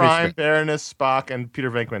unable to finish Prime, it. Baroness, Spock, and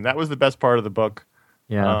Peter Venkman. That was the best part of the book.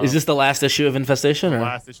 Yeah. Is this the last issue of Infestation? Or?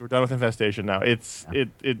 Last issue. We're done with Infestation now.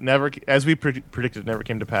 It never, as we predicted, it never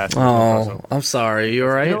came to pass. Oh, I'm sorry. You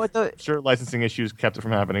all right? You know what? Sure, licensing issues kept it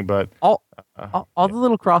from happening, but all the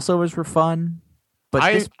little crossovers were fun. But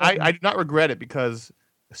I do not regret it because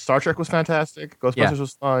Star Trek was fantastic. Ghostbusters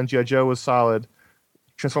was fun. G.I. Joe was solid.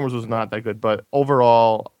 Transformers was not that good, but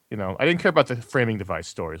overall, I didn't care about the framing device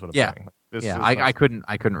stories. What I'm saying. I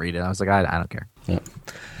couldn't read it. I was like, I don't care. Yeah.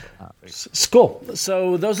 It's cool.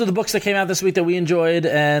 So those are the books that came out this week that we enjoyed.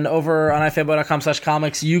 And over on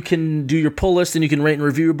ifanboy.com/comics, you can do your pull list and you can rate and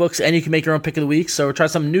review your books and you can make your own pick of the week. So try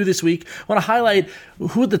something new this week. I want to highlight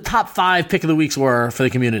who the top 5 pick of the weeks were for the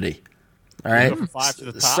community. All right. From 5 to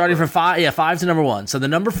the top, starting from 5 to number 1. So the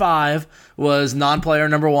number 5 was Non-Player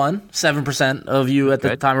 #1. 7% of you at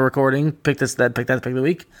the time of recording picked that pick of the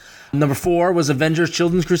week. Number 4 was Avengers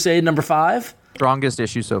Children's Crusade #5. Strongest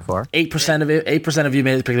issue so far. 8% of you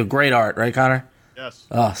made the pick of great art, right, Connor? Yes.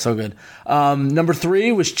 Oh, so good. Number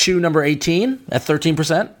 3 was Chew #18 at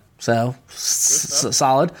 13%. So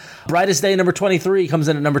solid. Brightest Day #23 comes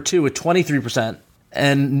in at number 2 at 23%.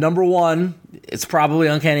 And number 1, it's probably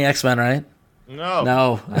Uncanny X-Men, right?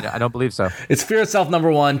 No. I don't believe so. It's Fear Itself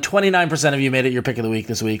 #1. 29% of you made it your pick of the week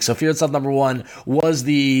this week. So Fear Itself #1 was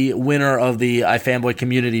the winner of the iFanboy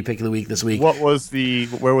community pick of the week this week. Where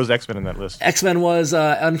was X-Men in that list? X-Men was,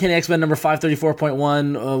 Uncanny X-Men number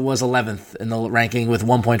 534.1 was 11th in the ranking with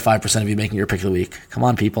 1.5% of you making your pick of the week. Come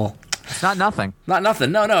on, people. It's not nothing. Not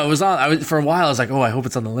nothing. No, it was on. For a while, I was like, oh, I hope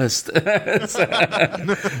it's on the list.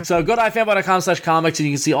 So go to ifanboy.com/comics, and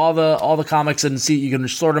you can see all the comics, and see, you can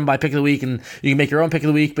sort them by pick of the week, and you can make your own pick of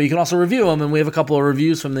the week, but you can also review them, and we have a couple of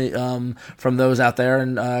reviews from those out there.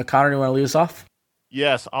 And Connor, you want to lead us off?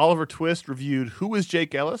 Yes, Oliver Twist reviewed Who is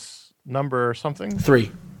Jake Ellis? Number something?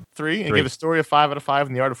 3. And gave a story of 5 out of 5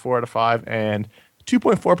 and the art of 4 out of 5, and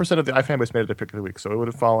 2.4% of the iFanboys made it their pick of the week, so it would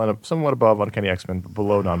have fallen somewhat above Uncanny X-Men, but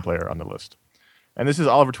below non-player on the list. And this is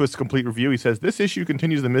Oliver Twist's complete review. He says, this issue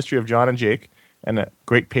continues the mystery of John and Jake, and a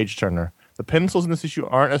great page-turner. The pencils in this issue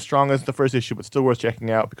aren't as strong as the first issue, but still worth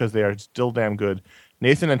checking out because they are still damn good.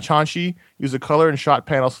 Nathan and Chauncey use a color and shot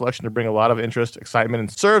panel selection to bring a lot of interest, excitement,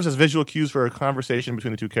 and serves as visual cues for a conversation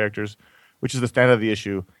between the two characters, which is the standard of the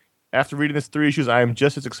issue. After reading this 3 issues, I am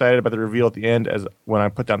just as excited about the reveal at the end as when I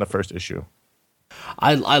put down the first issue.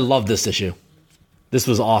 I love this issue. This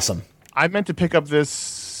was awesome. I meant to pick up this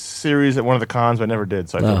series at one of the cons, but I never did,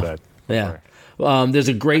 so I feel bad. Yeah. There's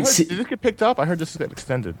a great... Did this get picked up? I heard this got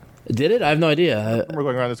extended. Did it? I have no idea. We're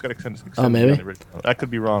going around. This got extended. Oh, maybe. I could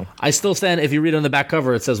be wrong. I still stand... If you read on the back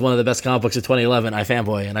cover, it says one of the best comic books of 2011,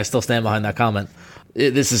 iFanboy, and I still stand behind that comment.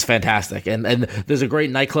 This is fantastic. And there's a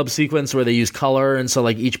great nightclub sequence where they use color, and so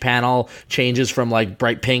like each panel changes from like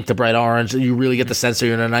bright pink to bright orange. You really get the sense that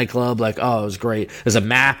you're in a nightclub. Like, oh, it was great. There's a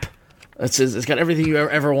map. It's got everything you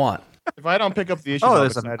ever want. If I don't pick up the issue,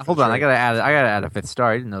 hold on. I gotta add a 5th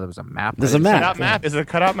star. I didn't know there was a map. There's a map. Cutout map? Is it a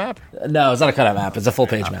cutout map? No, it's not a cutout map. It's a full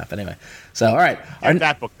page map. Anyway, so all right.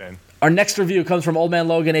 That book then. Our next review comes from Old Man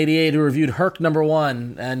Logan 88, who reviewed Herc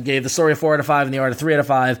 #1 and gave the story a 4 out of 5 and the art a 3 out of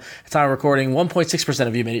 5. At the time of recording, 1.6%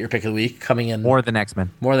 of you made it your pick of the week, coming in more than X-Men.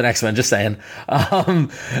 Just saying.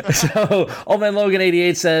 So Old Man Logan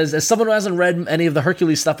 88 says, as someone who hasn't read any of the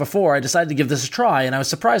Hercules stuff before, I decided to give this a try, and I was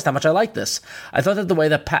surprised how much I liked this. I thought that the way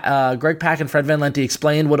that Greg Pak and Fred Van Lente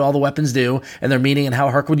explained what all the weapons do and their meaning and how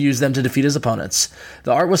Herc would use them to defeat his opponents.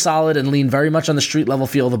 The art was solid and leaned very much on the street level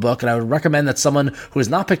feel of the book, and I would recommend that someone who has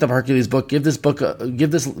not picked up a Hercules book give this book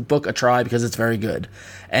a try because it's very good.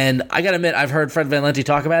 And I gotta admit, I've heard Fred Van Lente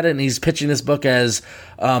talk about it, and he's pitching this book as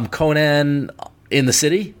Conan in the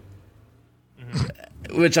city,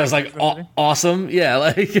 which I was like, awesome, yeah.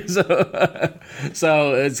 Like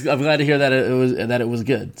so I'm glad to hear that it was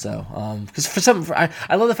good. So because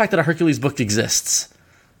I love the fact that a Hercules book exists.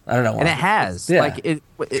 I don't know why. And it has, like it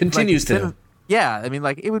continues to. Yeah, I mean,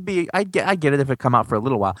 like, it would be... I get it if it come out for a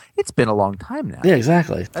little while. It's been a long time now. Yeah,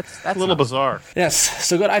 exactly. That's a little bizarre. Yes,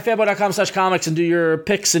 so go to ifanboy.com/comics and do your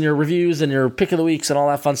picks and your reviews and your pick of the weeks and all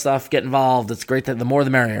that fun stuff. Get involved. It's great. The more the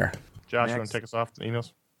merrier. Josh, you want to take us off the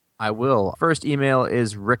emails? I will. First email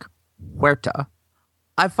is Rick Huerta.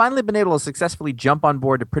 I've finally been able to successfully jump on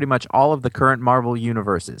board to pretty much all of the current Marvel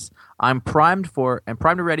universes. I'm primed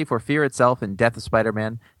and ready for Fear itself and Death of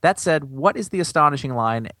Spider-Man. That said, what is the Astonishing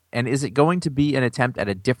line, and is it going to be an attempt at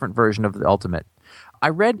a different version of the Ultimate? I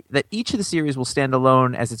read that each of the series will stand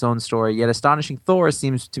alone as its own story, yet Astonishing Thor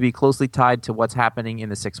seems to be closely tied to what's happening in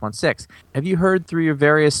the 616. Have you heard through your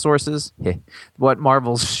various sources what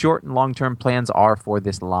Marvel's short and long-term plans are for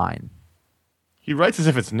this line? He writes as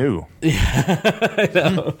if it's new. I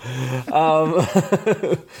know.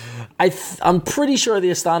 I'm pretty sure the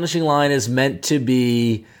Astonishing line is meant to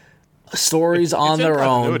be stories on their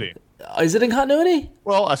own. Is it in continuity?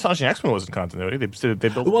 Well, Astonishing X-Men was in continuity. They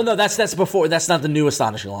built. Well, no, that's before. That's not the new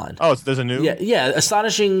Astonishing line. Oh, there's a new. Yeah.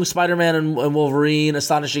 Astonishing Spider-Man and Wolverine,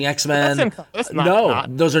 Astonishing X-Men.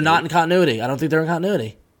 Those are not in continuity. I don't think they're in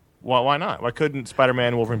continuity. Why not? Why couldn't Spider-Man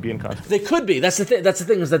and Wolverine be in continuity? They could be. That's the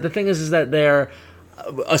thing. Is that they're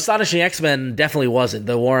Astonishing X-Men definitely wasn't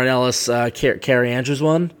the Warren Ellis, Carrie Andrews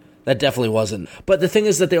one. That definitely wasn't. But the thing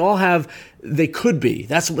is that they could be.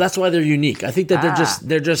 That's why they're unique. I think that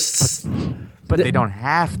they're just. But they don't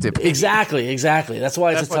have to be. Exactly. That's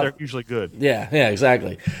why they're usually good. Yeah,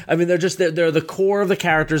 exactly. I mean, they're the core of the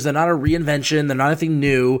characters. They're not a reinvention. They're not anything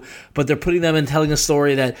new. But they're putting them in telling a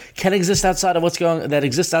story that can exist outside of what's going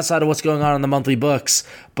on in the monthly books.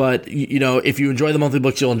 But if you enjoy the monthly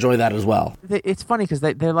books, you'll enjoy that as well. It's funny because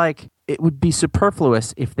they're like, it would be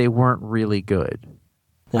superfluous if they weren't really good.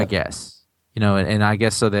 Yeah. I guess. And I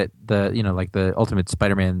guess so that like the Ultimate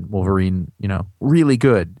Spider-Man, Wolverine, really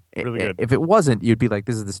good. Really good. If it wasn't, you'd be like,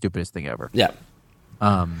 this is the stupidest thing ever. Yeah.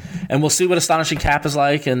 And we'll see what Astonishing Cap is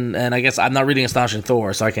like, and I guess I'm not reading Astonishing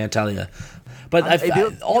Thor, so I can't tell you. But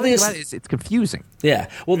it's confusing. Yeah.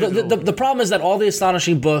 Well, the problem is that all the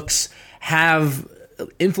Astonishing books have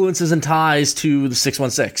influences and ties to the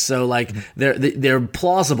 616. So like they're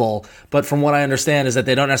plausible, but from what I understand is that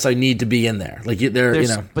they don't necessarily need to be in there. Like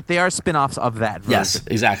but they are spin-offs of that version. Yes,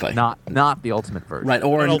 exactly. Not the ultimate version. Right.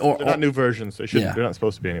 Or they're not new versions. They're not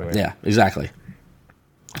supposed to be anyway. Yeah, exactly.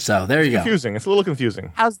 So there you go. Confusing. It's a little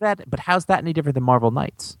confusing. How's that any different than Marvel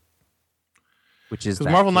Knights? Which is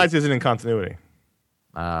because Marvel Knights isn't in continuity.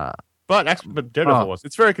 But Daredevil was.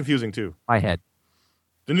 It's very confusing too. My head.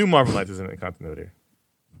 The new Marvel Knights isn't in continuity.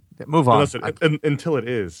 Move on. Until it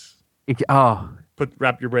is.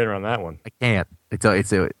 Wrap your brain around that one. I can't.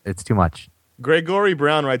 It's too much. Gregory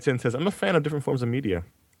Brown writes in and says, I'm a fan of different forms of media,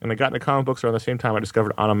 and I got into comic books around the same time I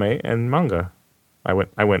discovered anime and manga. I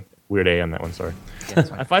went weird A on that one, sorry. Yeah,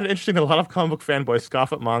 I find it interesting that a lot of comic book fanboys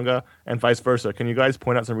scoff at manga and vice versa. Can you guys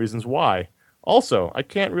point out some reasons why? Also, I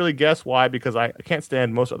can't really guess why because I can't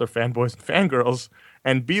stand most other fanboys and fangirls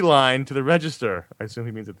and beeline to the register. I assume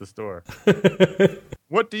he means at the store.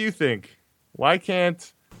 What do you think? Why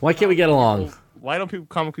can't we get along? Why don't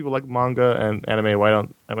comic people like manga and anime? Why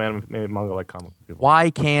don't anime and manga like comic people?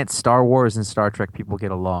 Why can't Star Wars and Star Trek people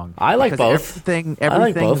get along? I like both. Everything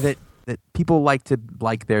that people like to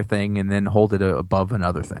like their thing and then hold it above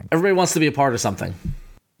another thing. Everybody wants to be a part of something.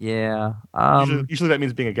 Yeah. Usually that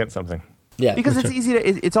means being against something. Yeah, because it's easy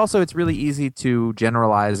to. It's really easy to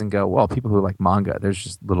generalize and go, well, people who like manga, there's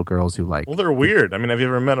just little girls who like. Well, they're weird. I mean, have you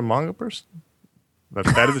ever met a manga person?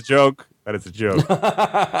 That is a joke. That is a joke.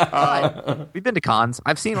 We've been to cons.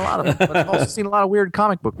 I've seen a lot of them, but I've also seen a lot of weird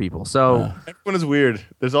comic book people. So everyone is weird.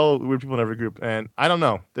 There's all weird people in every group, and I don't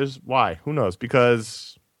know. There's why? Who knows?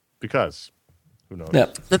 Because who knows? Yeah.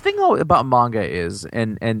 The thing about manga is,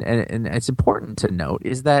 and it's important to note,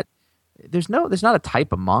 is that there's not a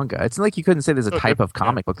type of manga. It's like you couldn't say there's a type of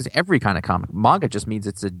comic book because every kind of comic manga just means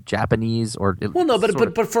it's a Japanese or. Well, no,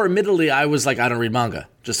 but for admittedly, I was like, I don't read manga,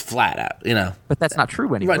 just flat out, But that's not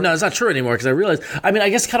true anymore. Right? No, it's not true anymore because I realized. I mean, I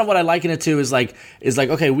guess kind of what I liken it to is like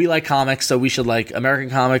okay, we like comics, so we should like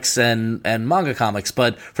American comics and manga comics,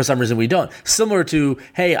 but for some reason we don't. Similar to,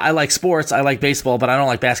 hey, I like sports, I like baseball, but I don't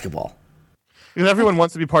like basketball. Because everyone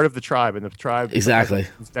wants to be part of the tribe, and the tribe exactly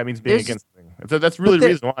that means being against something. So that's really the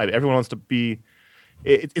reason why everyone wants to be.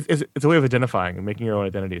 It's a way of identifying and making your own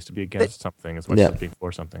identity is to be against something as much as being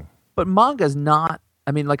for something. But manga's not.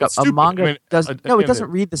 I mean, like a manga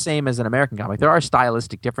doesn't read the same as an American comic. There are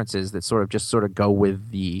stylistic differences that sort of go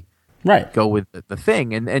with the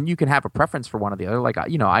thing, and you can have a preference for one or the other. Like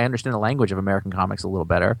I understand the language of American comics a little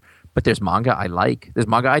better. But there's manga I like. There's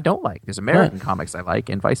manga I don't like. There's American comics I like,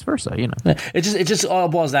 and vice versa. It just all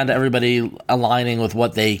boils down to everybody aligning with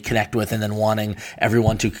what they connect with, and then wanting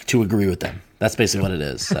everyone to agree with them. That's basically what it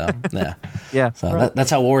is. So yeah. So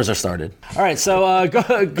that's how wars are started. All right. So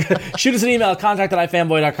shoot us an email,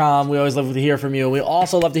 contact@ifanboy.com. We always love to hear from you. We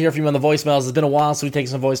also love to hear from you on the voicemails. It's been a while since we've taken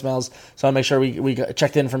some voicemails, so I'll make sure we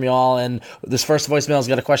checked in from you all. And this first voicemail's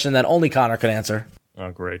got a question that only Connor could answer.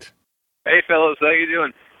 Oh, great. Hey, fellas, how you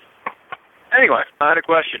doing? Anyway, I had a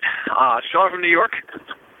question. Sean from New York.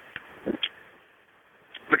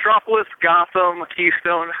 Metropolis, Gotham,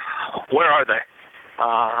 Keystone, where are they?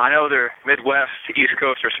 I know they're Midwest, East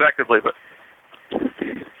Coast, respectively, but,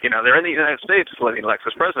 they're in the United States, living like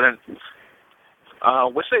this president.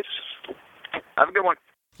 Which states? Have a good one.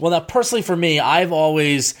 Well, now, personally for me, I've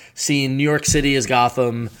always seen New York City as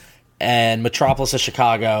Gotham and Metropolis as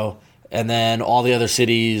Chicago, and then all the other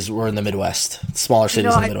cities were in the Midwest, smaller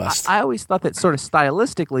cities in the Midwest. I always thought that sort of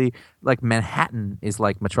stylistically, like Manhattan is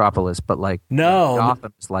like Metropolis, but like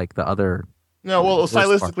Gotham is like the other. No, well,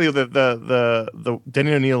 stylistically, the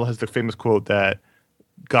Denny O'Neil has the famous quote that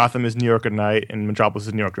Gotham is New York at night and Metropolis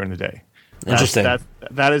is New York during the day. Interesting.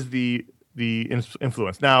 That is the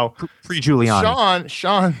influence. Now, pre-Giuliani.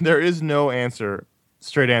 Sean, there is no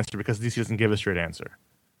straight answer because DC doesn't give a straight answer.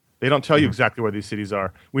 They don't tell you exactly where these cities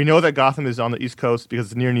are. We know that Gotham is on the East Coast because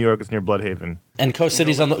it's near New York. It's near Bloodhaven. And Coast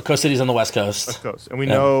City's on the West Coast. West Coast. And we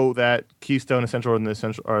know that Keystone and Central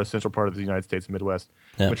are a central part of the United States and Midwest.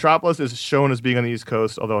 Yeah. Metropolis is shown as being on the East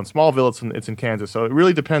Coast, although in Smallville it's in Kansas. So it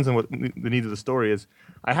really depends on what the need of the story is.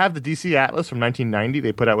 I have the DC Atlas from 1990.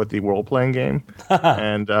 They put out with the role-playing game.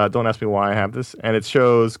 And don't ask me why I have this. And it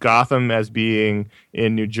shows Gotham as being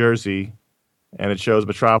in New Jersey. And it shows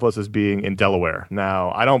Metropolis as being in Delaware.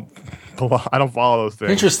 Now, I don't follow those things.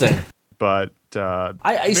 Interesting. But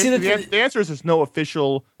I see the answer is there's no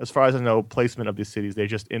official, as far as I know, placement of these cities. They're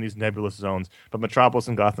just in these nebulous zones. But Metropolis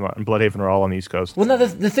and Gotham and Bloodhaven are all on the East Coast. Well, no,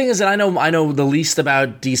 the thing is that I know the least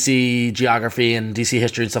about DC geography and DC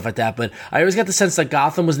history and stuff like that. But I always got the sense that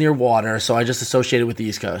Gotham was near water, so I just associated with the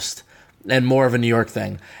East Coast. and more of a New York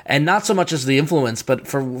thing. And not so much as the influence, but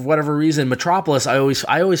for whatever reason, Metropolis I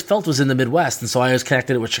always felt was in the Midwest, and so I always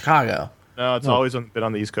connected it with Chicago. No, it's always been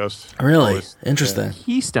on the East Coast. Really? Always. Interesting.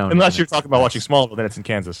 Keystone. Unless you're talking about watching Smallville, then it's in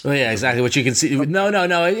Kansas. Well, yeah, exactly. Which you can see.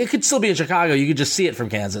 No. It could still be in Chicago. You could just see it from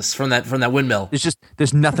Kansas, from that windmill.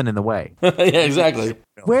 There's nothing in the way. Yeah, exactly.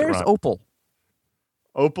 Where's Opal?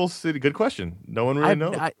 Opal City. Good question. No one really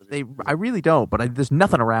knows. I really don't, but there's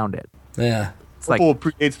nothing around it. Yeah. It's Opal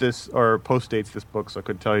predates this or postdates this book, so I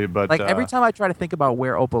couldn't tell you. But every time I try to think about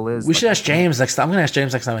where Opal is, we should ask James next time. I'm going to ask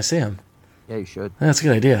James next time I see him. Yeah, you should. That's a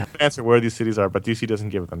good idea. Answer where these cities are, but DC doesn't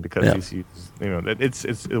give them because DC,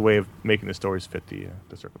 it's a way of making the stories fit the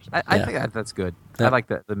circumstances. I think that's good. Yeah. I like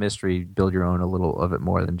the mystery. Build your own a little of it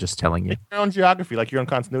more than just telling you. Make your own geography, like your own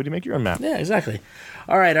continuity. Make your own map. Yeah, exactly.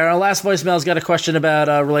 All right, our last voicemail's got a question about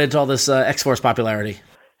related to all this X-Force popularity.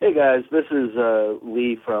 Hey guys, this is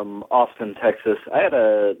Lee from Austin, Texas.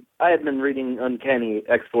 I had been reading Uncanny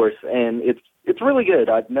X-Force, and it's really good.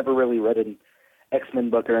 I've never really read an X-Men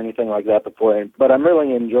book or anything like that before, but I'm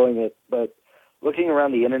really enjoying it. But looking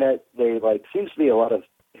around the internet, there seems to be a lot of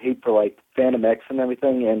hate for Phantom X and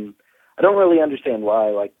everything, and I don't really understand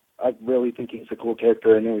why. I really think he's a cool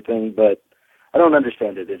character and everything, but I don't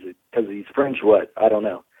understand it. Is it because he's French? What? I don't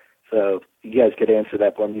know. So if you guys could answer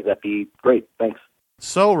that for me, that'd be great. Thanks.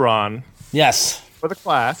 So, Ron. Yes. For the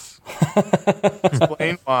class,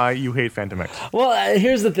 explain why you hate Phantom X. Well,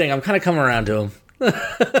 here's the thing. I'm kind of coming around to him.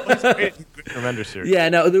 Tremendous series. Yeah,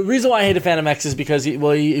 no, the reason why I hated Phantom X is because he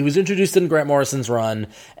was introduced in Grant Morrison's run,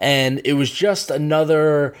 and it was just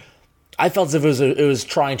another. I felt as if it was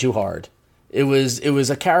trying too hard. It was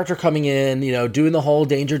a character coming in, doing the whole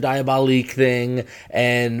Danger Diabolique thing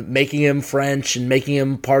and making him French and making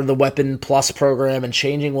him part of the Weapon Plus program and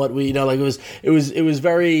changing what we it was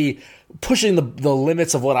very pushing the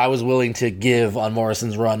limits of what I was willing to give on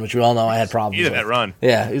Morrison's run, which we all know I had problems with. That run.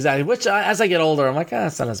 Yeah, exactly. Which as I get older, I'm like,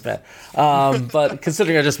 it's not as bad. But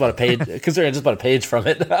considering I just bought a page from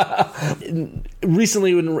it.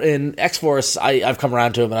 Recently in X-Force, I've come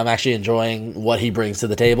around to him, and I'm actually enjoying what he brings to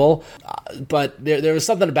the table. But there was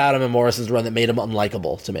something about him in Morrison's run that made him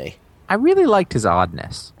unlikable to me. I really liked his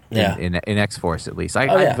oddness. Yeah. In X-Force, at least.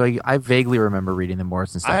 I vaguely remember reading the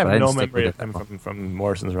Morrison stuff. I have but no didn't stick memory with of it him from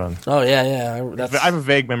Morrison's run. Oh, yeah. I have a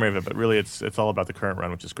vague memory of it, but really it's all about the current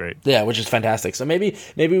run, which is great. Yeah, which is fantastic. So maybe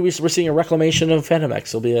we're seeing a reclamation of Phantom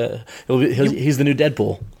X. He's the new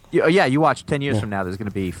Deadpool. Yeah, you watch 10 years from now, there's going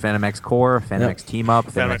to be Phantom X Core, Phantom X Team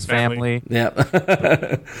Up, Phantom X Family. Yeah.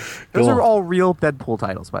 Those are all real Deadpool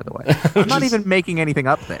titles, by the way. I'm not even making anything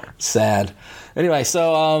up there. Sad. Anyway,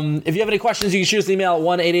 so if you have any questions, you can shoot us an email at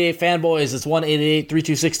 1-888-FANBOYS. It's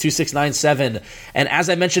 1-888-326-2697. And as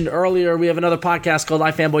I mentioned earlier, we have another podcast called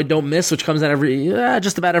iFanboy Don't Miss, which comes out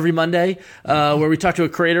just about every Monday, where we talk to a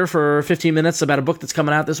creator for 15 minutes about a book that's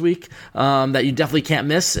coming out this week that you definitely can't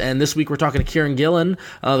miss. And this week we're talking to Kieran Gillen,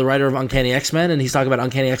 the writer of Uncanny X-Men, and he's talking about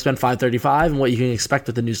Uncanny X-Men 535 and what you can expect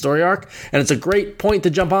with the new story arc. And it's a great point to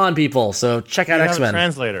jump on, people. So check out X-Men. Have a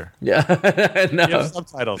translator. Yeah, no. You have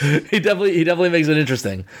subtitles. He definitely makes it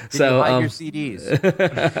interesting. So you your CDs.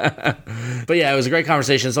 But yeah, it was a great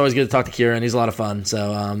conversation. It's always good to talk to Kieran. He's a lot of fun.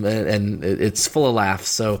 So and it's full of laughs.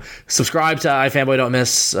 So subscribe to iFanboy Don't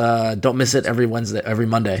Miss. Don't miss it every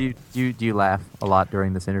Monday. Do you laugh a lot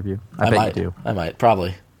during this interview? I bet you do. I might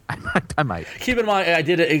probably. I might. Keep in mind, I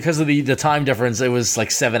did it because of the time difference. It was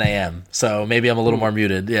like 7 a.m. So maybe I'm a little more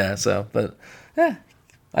muted. Yeah. So, but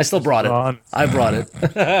I still brought it. I brought it.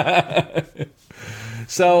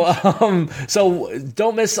 So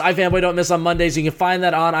don't miss iFanboy Don't Miss on Mondays. You can find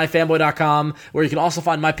that on iFanboy.com, where you can also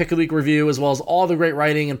find my Pick of the Week review, as well as all the great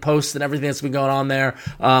writing and posts and everything that's been going on there.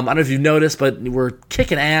 I don't know if you've noticed, but we're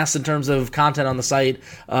kicking ass in terms of content on the site.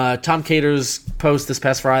 Tom Cater's post this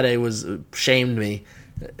past Friday shamed me.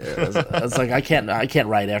 It's like I can't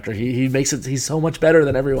write after he makes it. He's so much better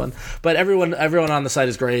than everyone. But everyone on the site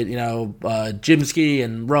is great. Jimsky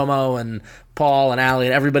and Romo and Paul and Allie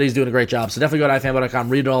and everybody's doing a great job. So definitely go to ifanboy.com,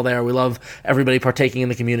 read it all there. We love everybody partaking in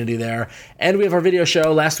the community there. And we have our video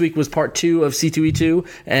show. Last week was part 2 of C2E2,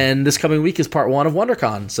 and this coming week is part 1 of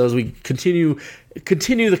WonderCon. So as we continue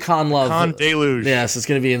the con love, con deluge. Yes, it's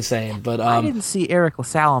going to be insane. But I didn't see Eric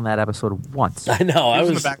LaSalle on that episode once. I know. I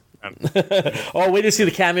was. Oh, wait to see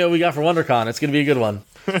the cameo we got for WonderCon. It's going to be a good one.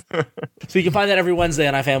 So you can find that every Wednesday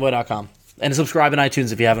on ifanboy.com. And subscribe in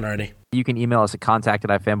iTunes if you haven't already. You can email us at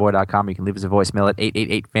contact@ifanboy.com. You can leave us a voicemail at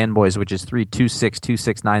 888-FANBOYS, which is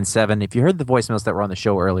 326-2697. If you heard the voicemails that were on the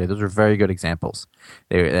show earlier, those were very good examples.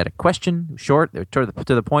 They had a question, short, they were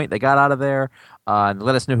to the point, they got out of there, and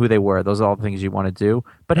let us know who they were. Those are all the things you want to do.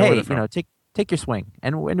 But hey, take your swing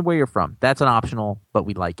and where you're from. That's an optional, but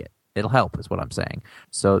we like it. It'll help, is what I'm saying.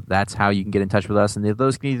 So that's how you can get in touch with us. And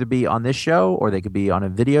those can either be on this show, or they could be on a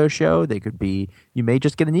video show. They could be, you may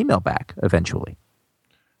just get an email back eventually.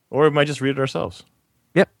 Or we might just read it ourselves.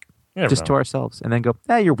 Yep. Just to ourselves. And then go,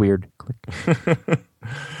 you're weird. Click.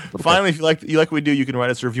 Finally, if you like what we do, you can write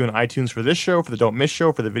us a review on iTunes for this show, for the Don't Miss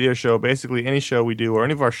show, for the video show, basically any show we do, or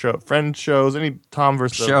any of our friend shows, any Tom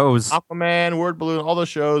versus shows, Aquaman, Word Balloon, all those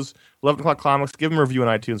shows, 11 O'Clock Comics. Give them a review on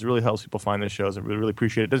iTunes. It really helps people find those shows. I really, really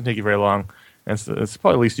appreciate it. It doesn't take you very long. And it's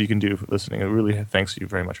probably the least you can do for listening. It really thanks you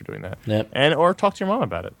very much for doing that. Yep. Or talk to your mom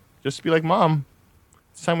about it. Just be like, Mom,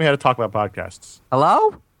 it's time we had to talk about podcasts.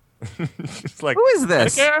 Hello? It's like, who is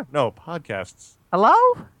this? Medicare? No, podcasts. Hello?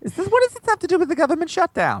 What does this have to do with the government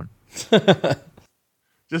shutdown?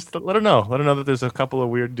 Just let her know. Let her know that there's a couple of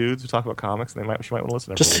weird dudes who talk about comics, and she might want to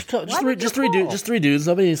listen. Just three dudes.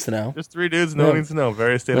 Nobody needs to know. Just three dudes. No one needs to know.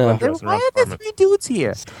 Various state of undress. Why are there 3 dudes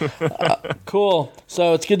here? Cool.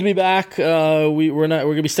 So it's good to be back. We're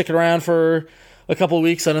gonna be sticking around for a couple of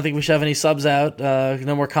weeks. I don't think we should have any subs out.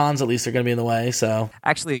 No more cons. At least are going to be in the way. So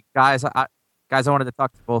actually, guys, I wanted to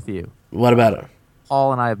talk to both of you. What about it?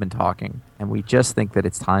 Paul and I have been talking, and we just think that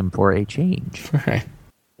it's time for a change. All right.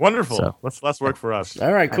 Wonderful. So, let's less work for us.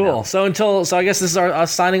 All right, cool. So I guess this is our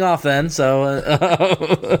signing off then.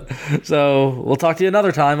 So so we'll talk to you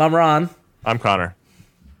another time. I'm Ron. I'm Connor.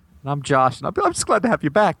 And I'm Josh. And I'm just glad to have you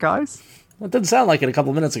back, guys. It didn't sound like it a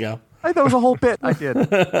couple of minutes ago. That was a whole bit I did.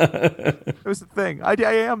 It was the thing. I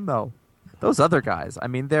am, though. Those other guys,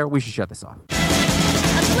 we should shut this off.